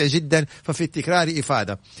سريع جدا. ففي التكرار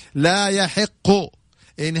إفادة: لا يحق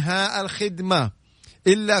إنهاء الخدمة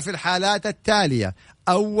إلا في الحالات التالية: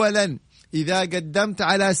 أولا إذا قدمت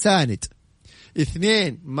على ساند،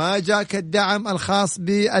 2 ما جاك الدعم الخاص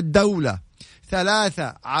بالدولة،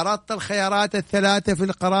 3 عرضت الخيارات 3 في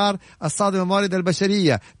القرار الصادر من الموارد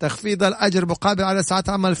البشرية: تخفيض الأجر مقابل على ساعات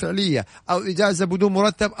العمل الفعلية، أو إجازة بدون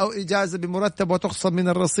مرتب، أو إجازة بمرتب وتخصم من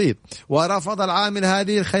الرصيد، ورفض العامل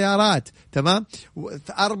هذه الخيارات، تمام،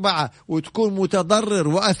 4 وتكون متضرر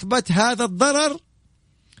وأثبت هذا الضرر،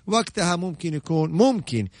 وقتها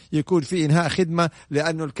ممكن يكون في إنهاء خدمة،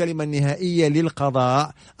 لأنه الكلمة النهائية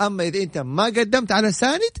للقضاء. أما إذا أنت ما قدمت على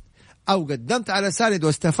ساند أو قدمت على ساند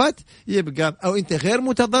واستفدت، يبقى أو أنت غير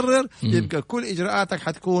متضرر، يبقى كل إجراءاتك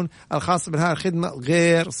حتكون الخاصة بهذه الخدمة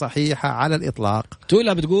غير صحيحة على الإطلاق.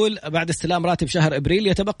 تولا بتقول بعد استلام راتب شهر إبريل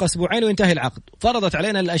يتبقى 2 أسبوع وينتهي العقد، فرضت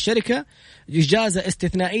علينا الشركة إجازة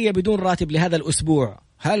استثنائية بدون راتب لهذا الأسبوع،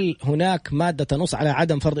 هل هناك مادة تنص على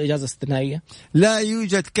عدم فرض إجازة استثنائية؟ لا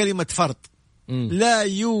يوجد كلمة فرض، لا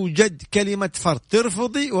يوجد كلمة فرض.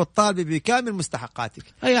 ترفضي وتطالبي بكامل مستحقاتك.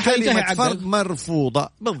 كلمة فرض مرفوضة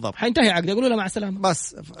بالضبط. حينتهي عقد، يقولوا له مع السلامة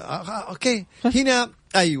بس. أوكي. هنا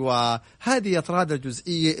أيوة، هذه أطراد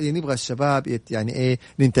الجزئية اللي نبغى الشباب يعني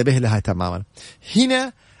ننتبه لها تماما.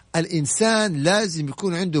 هنا الإنسان لازم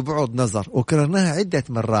يكون عنده بعد نظر، وكررناها عدة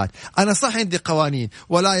مرات. أنا صح عندي قوانين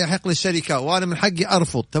ولا يحق للشركة وأنا من حقي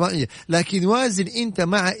أرفض، تمام، لكن وازن أنت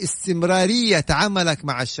مع استمرارية عملك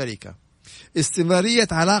مع الشركة، استمرارية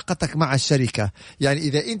علاقتك مع الشركة. يعني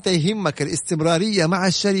إذا أنت يهمك الاستمرارية مع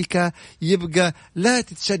الشركة يبقى لا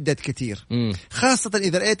تتشدد كتير، خاصة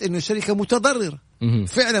إذا رأيت أنه الشركة متضررة،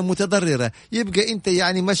 فعلا متضررة، يبقى أنت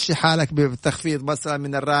يعني مشي حالك بتخفيض مثلا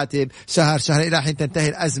من الراتب شهر إلى حين تنتهي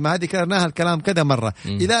الأزمة. هذه كررناها الكلام كذا مرة،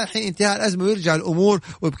 إلى حين انتهاء الأزمة ويرجع الأمور،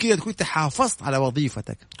 وبكذا تكون حافظت على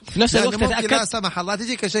وظيفتك. في نفس الوقت ممكن لا سمح الله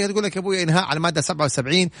تجيك الشركة تقول لك أبوي إنهاء على مادة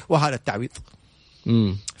 77 وهذا التعويض.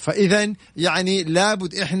 فإذا يعني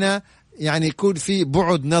لابد إحنا يعني يكون في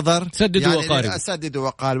بعد نظر، سددوا يعني وقاربوا. سددوا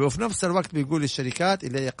وقاربوا. وفي نفس الوقت بيقول للشركات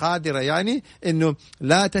اللي هي قادرة يعني إنه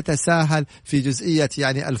لا تتساهل في جزئية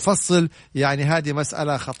يعني الفصل، يعني هذه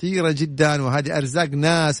مسألة خطيرة جدا، وهذه أرزاق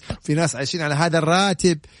ناس، في ناس عايشين على هذا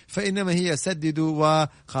الراتب، فإنما هي سددوا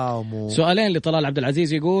وقاوموا. سؤالين لطلال عبد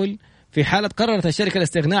العزيز، يقول في حالة قررت الشركة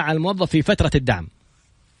الاستغناء عن الموظف في فترة الدعم،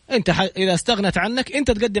 انت إذا استغنت عنك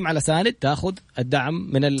انت تقدم على ساند تاخذ الدعم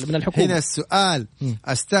من الحكومة. هنا السؤال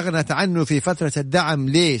استغنت عنه في فترة الدعم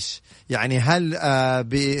ليش؟ يعني هل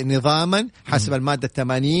بنظاما حسب المادة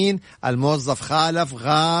 80 الموظف خالف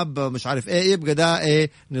غاب مش عارف ايه، يبقى ده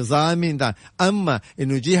ايه نظامي ده. اما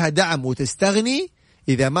انه يجيها دعم وتستغني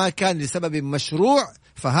اذا ما كان لسبب مشروع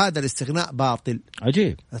فهذا الاستغناء باطل.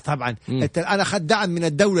 عجيب. طبعا انا اخذت دعم من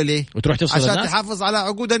الدولة ليه؟ وتروح تفصل عشان الناس؟ تحافظ على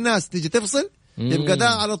عقود الناس، تيجي تفصل يبقى ده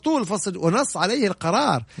على طول فصل، ونص عليه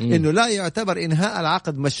القرار انه لا يعتبر انهاء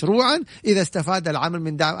العقد مشروعا اذا استفاد العمل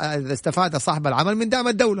من دعم، اذا استفاد صاحب العمل من دعم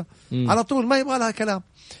الدولة. على طول ما يبغى لها كلام.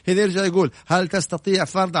 هنا يرجع يقول هل تستطيع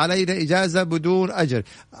فرض علينا إجازة بدون أجر؟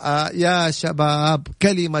 يا شباب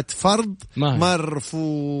كلمة فرض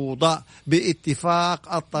مرفوضة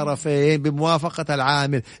باتفاق الطرفين بموافقة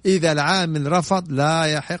العامل. إذا العامل رفض لا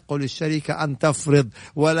يحق للشركة أن تفرض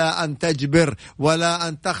ولا أن تجبر ولا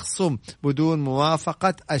أن تخصم بدون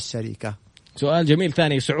موافقة الشركة. سؤال جميل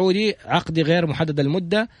ثاني سعودي، عقدي غير محدد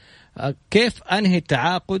المدة، كيف أنهي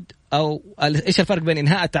التعاقد، أو إيش الفرق بين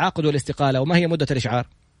إنهاء التعاقد والاستقالة، وما هي مدة الإشعار؟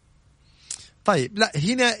 طيب لا،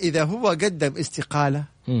 هنا إذا هو قدم استقالة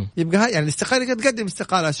يبقى يعني الاستقالة تقدم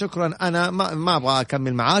استقالة، شكرا أنا ما أبغى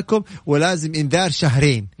أكمل معاكم ولازم إنذار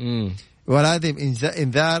شهرين ولازم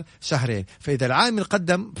إنذار شهرين. فإذا العامل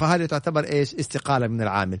قدم فهذه تعتبر إيش؟ استقالة من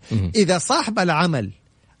العامل. إذا صاحب العمل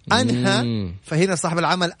أنهى فهنا صاحب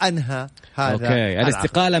العمل أنهى هذا. أوكي.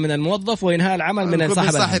 الاستقالة من الموظف وإنهاء العمل من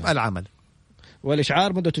صاحب العمل.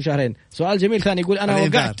 والإشعار مدته شهرين. سؤال جميل ثاني يقول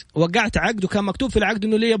أنا وقعت عقد وكان مكتوب في العقد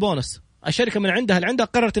إنه لي بونص، الشركة من عندها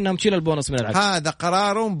قررت إنها تشيل البونص من العقد. هذا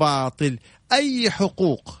قرار باطل. أي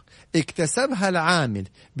حقوق اكتسبها العامل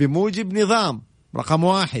بموجب نظام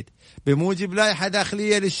رقم 1، بموجب لائحة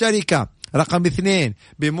داخلية للشركة رقم 2،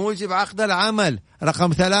 بموجب عقد العمل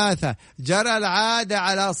رقم 3، جرى العادة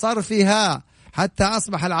على صرفها حتى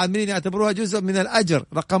أصبح العاملين يعتبروها جزء من الأجر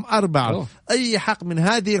رقم 4. أي حق من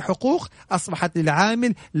هذه الحقوق أصبحت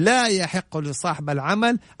للعامل لا يحق لصاحب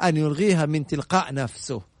العمل أن يلغيها من تلقاء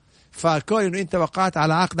نفسه. فكون إنه أنت وقعت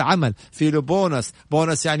على عقد عمل في له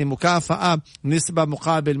بونص يعني مكافأة نسبة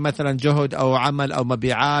مقابل مثلا جهد أو عمل أو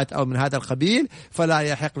مبيعات أو من هذا القبيل، فلا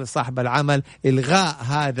يحق لصاحب العمل إلغاء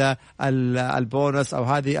هذا البونص أو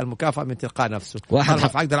هذه المكافأة من تلقاء نفسه. واحد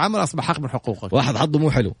في عقد العمل أصبح حق من حقوقك. واحد حظه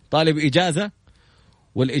مو حلو، طالب إجازة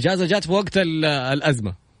والإجازة جات في وقت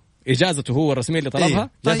الأزمة، إجازته هو الرسمية اللي طلبها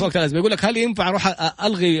جات في وقت الأزمة، يقول لك هل ينفع أروح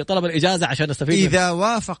ألغي طلب الإجازة عشان أستفيد؟ إذا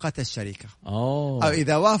وافقت الشركة أو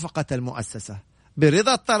إذا وافقت المؤسسة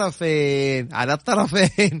برضا الطرفين على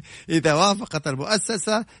الطرفين. إذا وافقت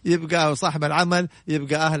المؤسسة يبقى صاحب العمل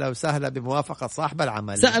يبقى أهلا وسهلا بموافقة صاحب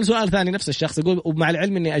العمل. سأل سؤال ثاني نفس الشخص يقول ومع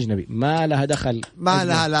العلم إني أجنبي ما لها دخل، ما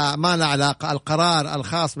لها علاقة. القرار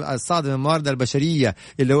الخاص بالصادم من الموارد البشرية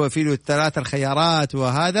اللي هو فيه 3 الخيارات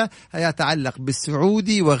وهذا يتعلق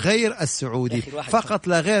بالسعودي وغير السعودي فقط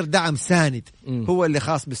لا غير. دعم ساند هو اللي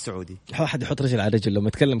خاص بالسعودي. واحد يحط رجل على رجل لما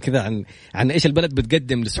يتكلم كذا عن إيش البلد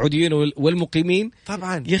بتقدم للسعوديين والمقيمين.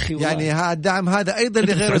 طبعا يعني هذا الدعم هذا أيضا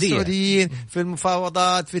لغير السعوديين في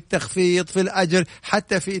المفاوضات، في التخفيض، في الأجر،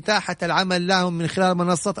 حتى في إتاحة العمل لهم من خلال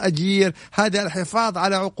منصة أجير. هذا الحفاظ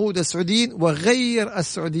على عقود السعوديين وغير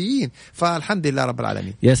السعوديين. فالحمد لله رب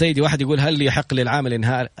العالمين. يا سيدي واحد يقول هل يحق للعامل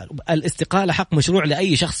إنهاء الاستقالة؟ حق مشروع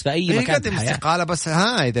لأي شخص في أي مكان في الحياة. استقالة بس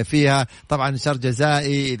إذا فيها طبعا شر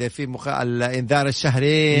جزائي، إذا في الإنذار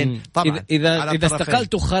الشهرين طبعا. إذا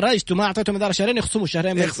استقلت وخرجت وما أعطيتهم إنذار الشهرين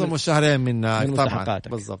يخصموا الشهرين من طبعا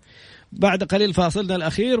بالضبط. بعد قليل فاصلنا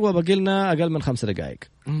الأخير وبقي لنا أقل من 5 دقائق.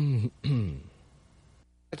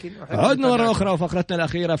 عدنا مرة أخرى وفقرتنا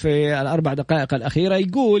الأخيرة في 4 دقائق الأخيرة.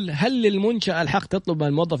 يقول هل للمنشأة الحق تطلب من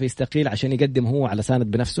الموظف يستقيل عشان يقدم هو على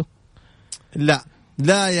ساند بنفسه؟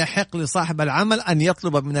 لا يحق لصاحب العمل أن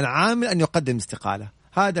يطلب من العامل أن يقدم استقالة.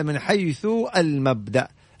 هذا من حيث المبدأ.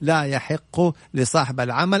 لا يحق لصاحب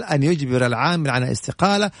العمل أن يجبر العامل على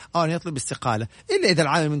استقالة أو أن يطلب استقالة إلا إذا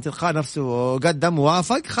العامل من تلقاء نفسه قدم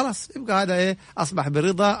وافق، خلاص يبقى هذا أصبح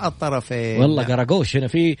برضا الطرفين. والله قرقوش هنا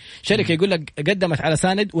في شركة يقول لك قدمت على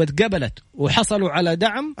ساند واتقبلت وحصلوا على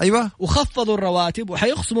دعم. أيوة. وخفضوا الرواتب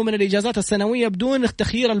وحيخصموا من الإجازات السنوية بدون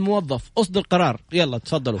تخيير الموظف. أصدر قرار، يلا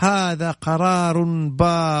تفضلوا. هذا قرار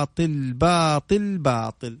باطل باطل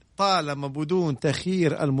باطل. طالما بدون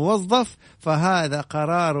تخيير الموظف فهذا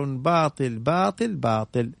قرار باطل باطل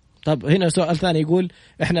باطل. طب هنا سؤال ثاني يقول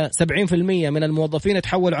احنا 70% من الموظفين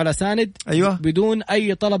تحولوا على ساند. أيوة. بدون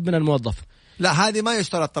اي طلب من الموظف. لا هذه ما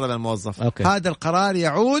يشترط طلب الموظف. أوكي. هذا القرار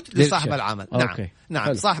يعود لصاحب العمل. أوكي. نعم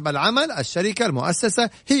حلو. صاحب العمل الشركة المؤسسة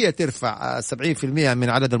هي ترفع 70% من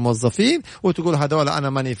عدد الموظفين وتقول هذول أنا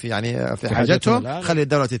ماني في يعني في حاجتهم، خلي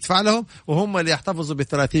الدولة تدفع لهم وهم اللي يحتفظوا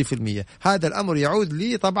ب30%. هذا الأمر يعود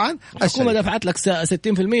لي طبعا. الحكومة دفعت لك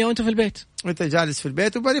 60% وأنت في البيت، وانت جالس في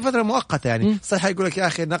البيت وبالي فتره مؤقته يعني. صحيح يقول لك يا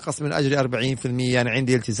اخي نقص من اجري 40%، انا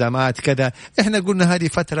عندي التزامات كذا. احنا قلنا هذه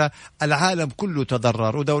فتره العالم كله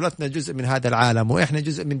تضرر ودولتنا جزء من هذا العالم واحنا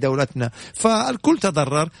جزء من دولتنا، فالكل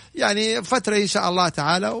تضرر يعني. فتره ان شاء الله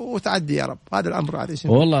تعالى وتعدي يا رب. هذا الامر عادي.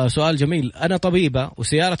 والله سؤال جميل. انا طبيبه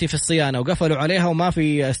وسيارتي في الصيانه وقفلوا عليها وما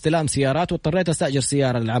في استلام سيارات واضطريت استاجر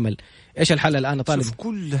سياره للعمل، ايش الحل الان طالب؟ شوف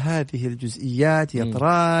كل هذه الجزئيات يا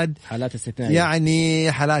طراد حالات استثنائيه،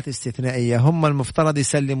 يعني حالات استثنائيه. هم المفترض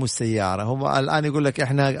يسلموا السياره، هم الان يقول لك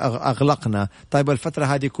احنا اغلقنا. طيب الفتره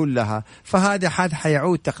هذه كلها، فهذا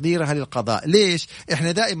حيعود تقديرها للقضاء. ليش؟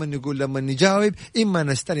 احنا دائما نقول لما نجاوب اما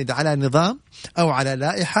نستند على نظام او على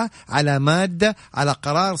لائحه، على ماده، على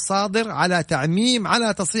قرار صادر، على تعميم،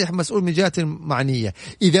 على تصريح مسؤول من جهه معنيه.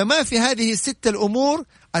 اذا ما في هذه الست الامور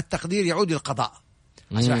التقدير يعود للقضاء.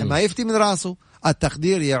 عشان ما يفتي من راسه،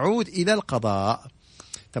 التقدير يعود إلى القضاء.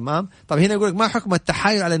 تمام. طب هنا يقول لك ما حكم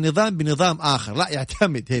التحايل على النظام بنظام آخر؟ لا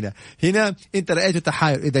يعتمد. هنا أنت رأيته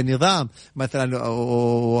تحايل، إذا نظام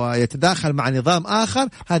مثلا يتداخل مع نظام آخر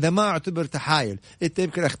هذا ما يعتبر تحايل. أنت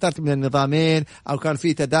يمكن اخترت من النظامين أو كان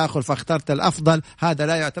في تداخل فاخترت الأفضل، هذا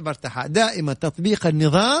لا يعتبر تحايل. دائما تطبيق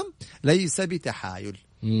النظام ليس بتحايل.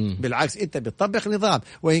 بالعكس أنت بتطبق نظام،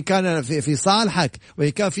 وإن كان في صالحك وإن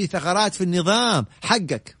كان في ثغرات في النظام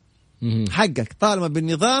حقك طالما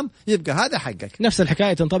بالنظام يبقى هذا حقك. نفس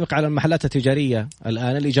الحكاية تنطبق على المحلات التجارية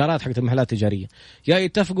الآن. الإيجارات حقت المحلات التجارية يا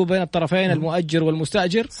يتفقوا بين الطرفين المؤجر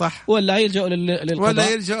والمستأجر، صح، ولا يلجأوا للقضاء، ولا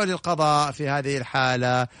يلجأوا للقضاء في هذه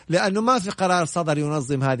الحالة، لأنه ما في قرار صدر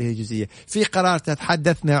ينظم هذه الجزئية. في قرار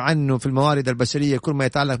تتحدثنا عنه في الموارد البشرية كل ما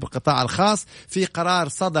يتعلق بالقطاع الخاص، في قرار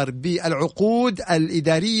صدر بالعقود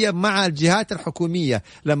الإدارية مع الجهات الحكومية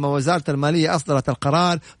لما وزارة المالية أصدرت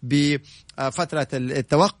القرار فترة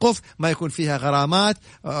التوقف ما يكون فيها غرامات،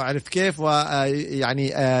 عرفت كيف، ويعني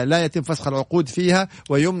لا يتم فسخ العقود فيها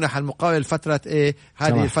ويمنح المقاول فترة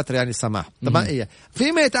هذه الفترة يعني سماح. طبعا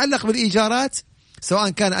فيما يتعلق بالإيجارات سواء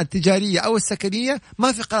كان التجارية أو السكنية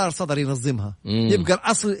ما في قرار صدر ينظمها. يبقى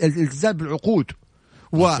الأصل الالتزام بالعقود،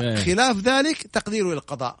 وخلاف ذلك تقديره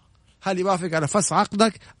للقضاء، هل يوافق على فسخ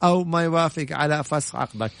عقدك أو ما يوافق على فسخ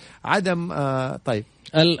عقدك. عدم طيب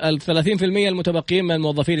 30% المتبقين من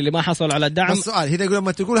الموظفين اللي ما حصلوا على الدعم. السؤال هنا يقول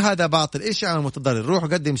لما تقول هذا باطل ايش يعني المتضرر؟ روح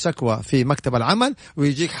قدم شكوى في مكتب العمل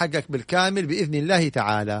ويجيك حقك بالكامل بإذن الله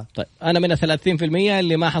تعالى. طيب أنا من 30%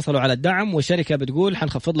 اللي ما حصلوا على الدعم والشركة بتقول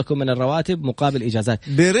حنخفض لكم من الرواتب مقابل إجازات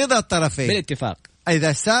برضا الطرفين بالاتفاق.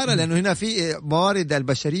 إذا سار، لأنه هنا في موارد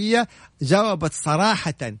البشرية جاوبت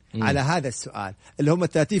صراحة على هذا السؤال اللي هم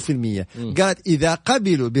 30%. قالت إذا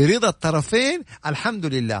قبلوا برضا الطرفين الحمد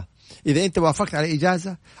لله. إذا أنت وافقت على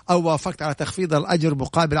إجازة أو وافقت على تخفيض الأجر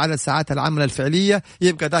مقابل عدد ساعات العمل الفعلية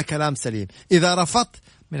يبقى ده كلام سليم. إذا رفضت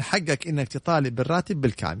من حقك إنك تطالب بالراتب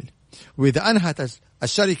بالكامل، وإذا أنهت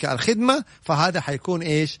الشركة الخدمة فهذا حيكون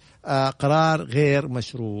إيش؟ قرار غير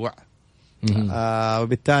مشروع.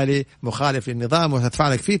 وبالتالي مخالف للنظام وتدفع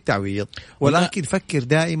لك فيه التعويض. ولكن فكر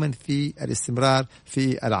دائما في الاستمرار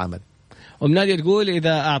في العمل. ومنادية تقول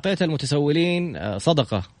إذا أعطيت المتسولين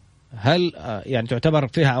صدقة هل يعني تعتبر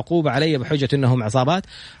فيها عقوبة علي بحجة أنهم عصابات؟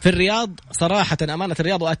 في الرياض صراحة أمانة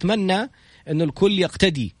الرياض، وأتمنى أنه الكل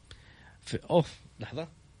يقتدي في لحظة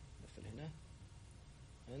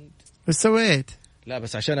ايش سويت؟ لا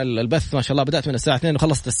بس عشان البث ما شاء الله بدأت من الساعة 2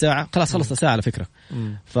 وخلصت الساعة، خلاص خلصت الساعة على فكرة.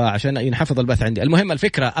 فعشان ينحفظ البث عندي. المهم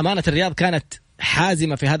الفكرة أمانة الرياض كانت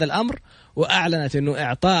حازمة في هذا الأمر وأعلنت أنه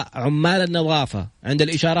إعطاء عمال النظافة عند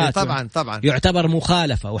الإشارات طبعا يعتبر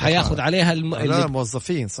مخالفة وحياخذ عليها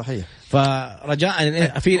الموظفين. صحيح.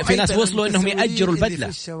 فرجاء في ناس وصلوا أنهم يأجروا البدلة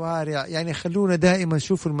في الشوارع. يعني خلونا دائما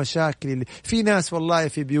نشوف المشاكل اللي في ناس والله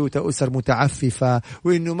في بيوتها أسر متعففة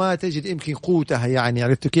وإنه ما تجد يمكن قوتها، يعني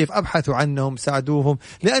عرفتوا كيف، أبحثوا عنهم ساعدوهم،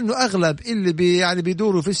 لأنه أغلب اللي يعني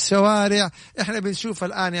بيدوروا في الشوارع إحنا بنشوف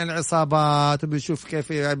الآن يعني عصابات وبنشوف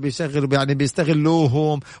كيف بيشغلوا يعني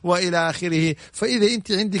بيستغلوهم وإلى آخره. فإذا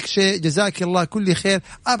أنت عندك شيء جزاك الله كل خير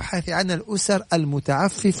أبحثي عن الأسر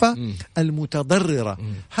المتعففة المتضررة،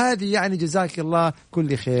 هذه يعني جزاك الله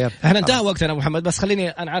كل خير. احنا انتهى وقتنا محمد، بس خليني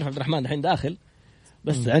أنا عارف عبد الرحمن الحين داخل،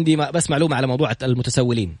 بس عندي بس معلومة على موضوع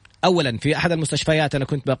المتسولين. اولا في احد المستشفيات انا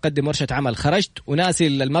كنت بقدم ورشه عمل، خرجت وناسي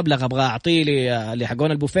المبلغ ابغى اعطيه اللي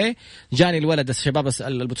حقون البوفيه، جاني الولد الشباب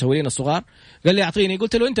المتسولين الصغار قال لي اعطيني،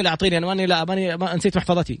 قلت له انت اللي اعطيني انا ماني نسيت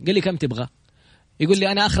محفظتي. قال لي كم تبغى؟ يقول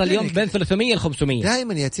لي أنا آخر اليوم بين 300 ل 500.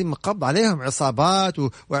 دائما يتم قبض عليهم عصابات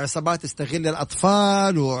وعصابات تستغل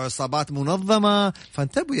الأطفال وعصابات منظمة.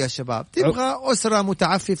 فانتبهوا يا شباب، تبغى أسرة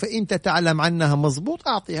متعففة أنت تعلم عنها مظبوط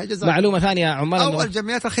أعطيها جزاء. معلومة ثانية عمال أو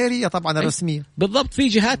الجمعيات الخيرية طبعا الرسمية. بالضبط، في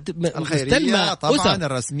جهات الخيرية طبعا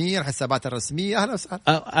الرسمية، الحسابات الرسمية. أهلا وسهلا.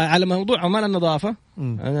 على موضوع عمال النظافة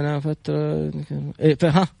أنا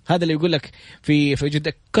فترة هذا اللي يقول لك في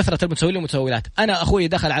جدة كثرة المتسولين والمتسولات. أنا أخوي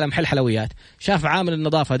دخل على محل حلويات، شاف عامل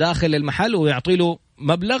النظافة داخل المحل ويعطي له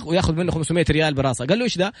مبلغ وياخذ منه 500 ريال براسه. قال له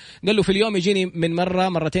إيش ده؟ قال له في اليوم يجيني من مرة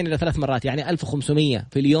مرتين إلى 3 مرات، يعني 1500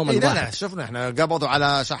 في اليوم الواحد. لا شفنا إحنا قبضوا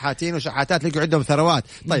على شحاتين وشحاتات لقوا عندهم ثروات.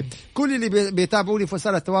 طيب كل اللي بيتابعوني في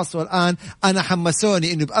وسائل التواصل الآن أنا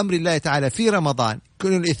حمسوني إنه بأمر الله تعالى في رمضان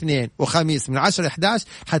كل الاثنين وخميس من 10 ل 11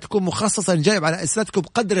 حتكون مخصصة نجاوب على أسئلتكم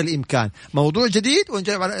قدر الإمكان، موضوع جديد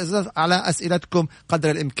ونجاوب على أسئلتكم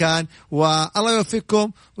قدر الإمكان. والله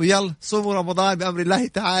يوفقكم ويلا صوموا رمضان بأمر الله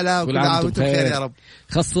تعالى وكل عام وانتم بخير يا رب.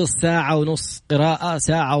 خصص ساعة ونص قراءة،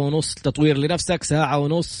 ساعة ونص تطوير لنفسك، ساعة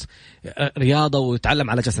ونص رياضة وتعلم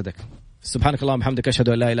على جسدك. سبحانك اللهم وبحمدك أشهد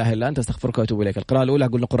أن لا إله إلا أنت أستغفرك وأتوب إليك. القراءة الأولى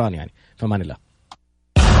قلنا قرآن يعني، فمان الله.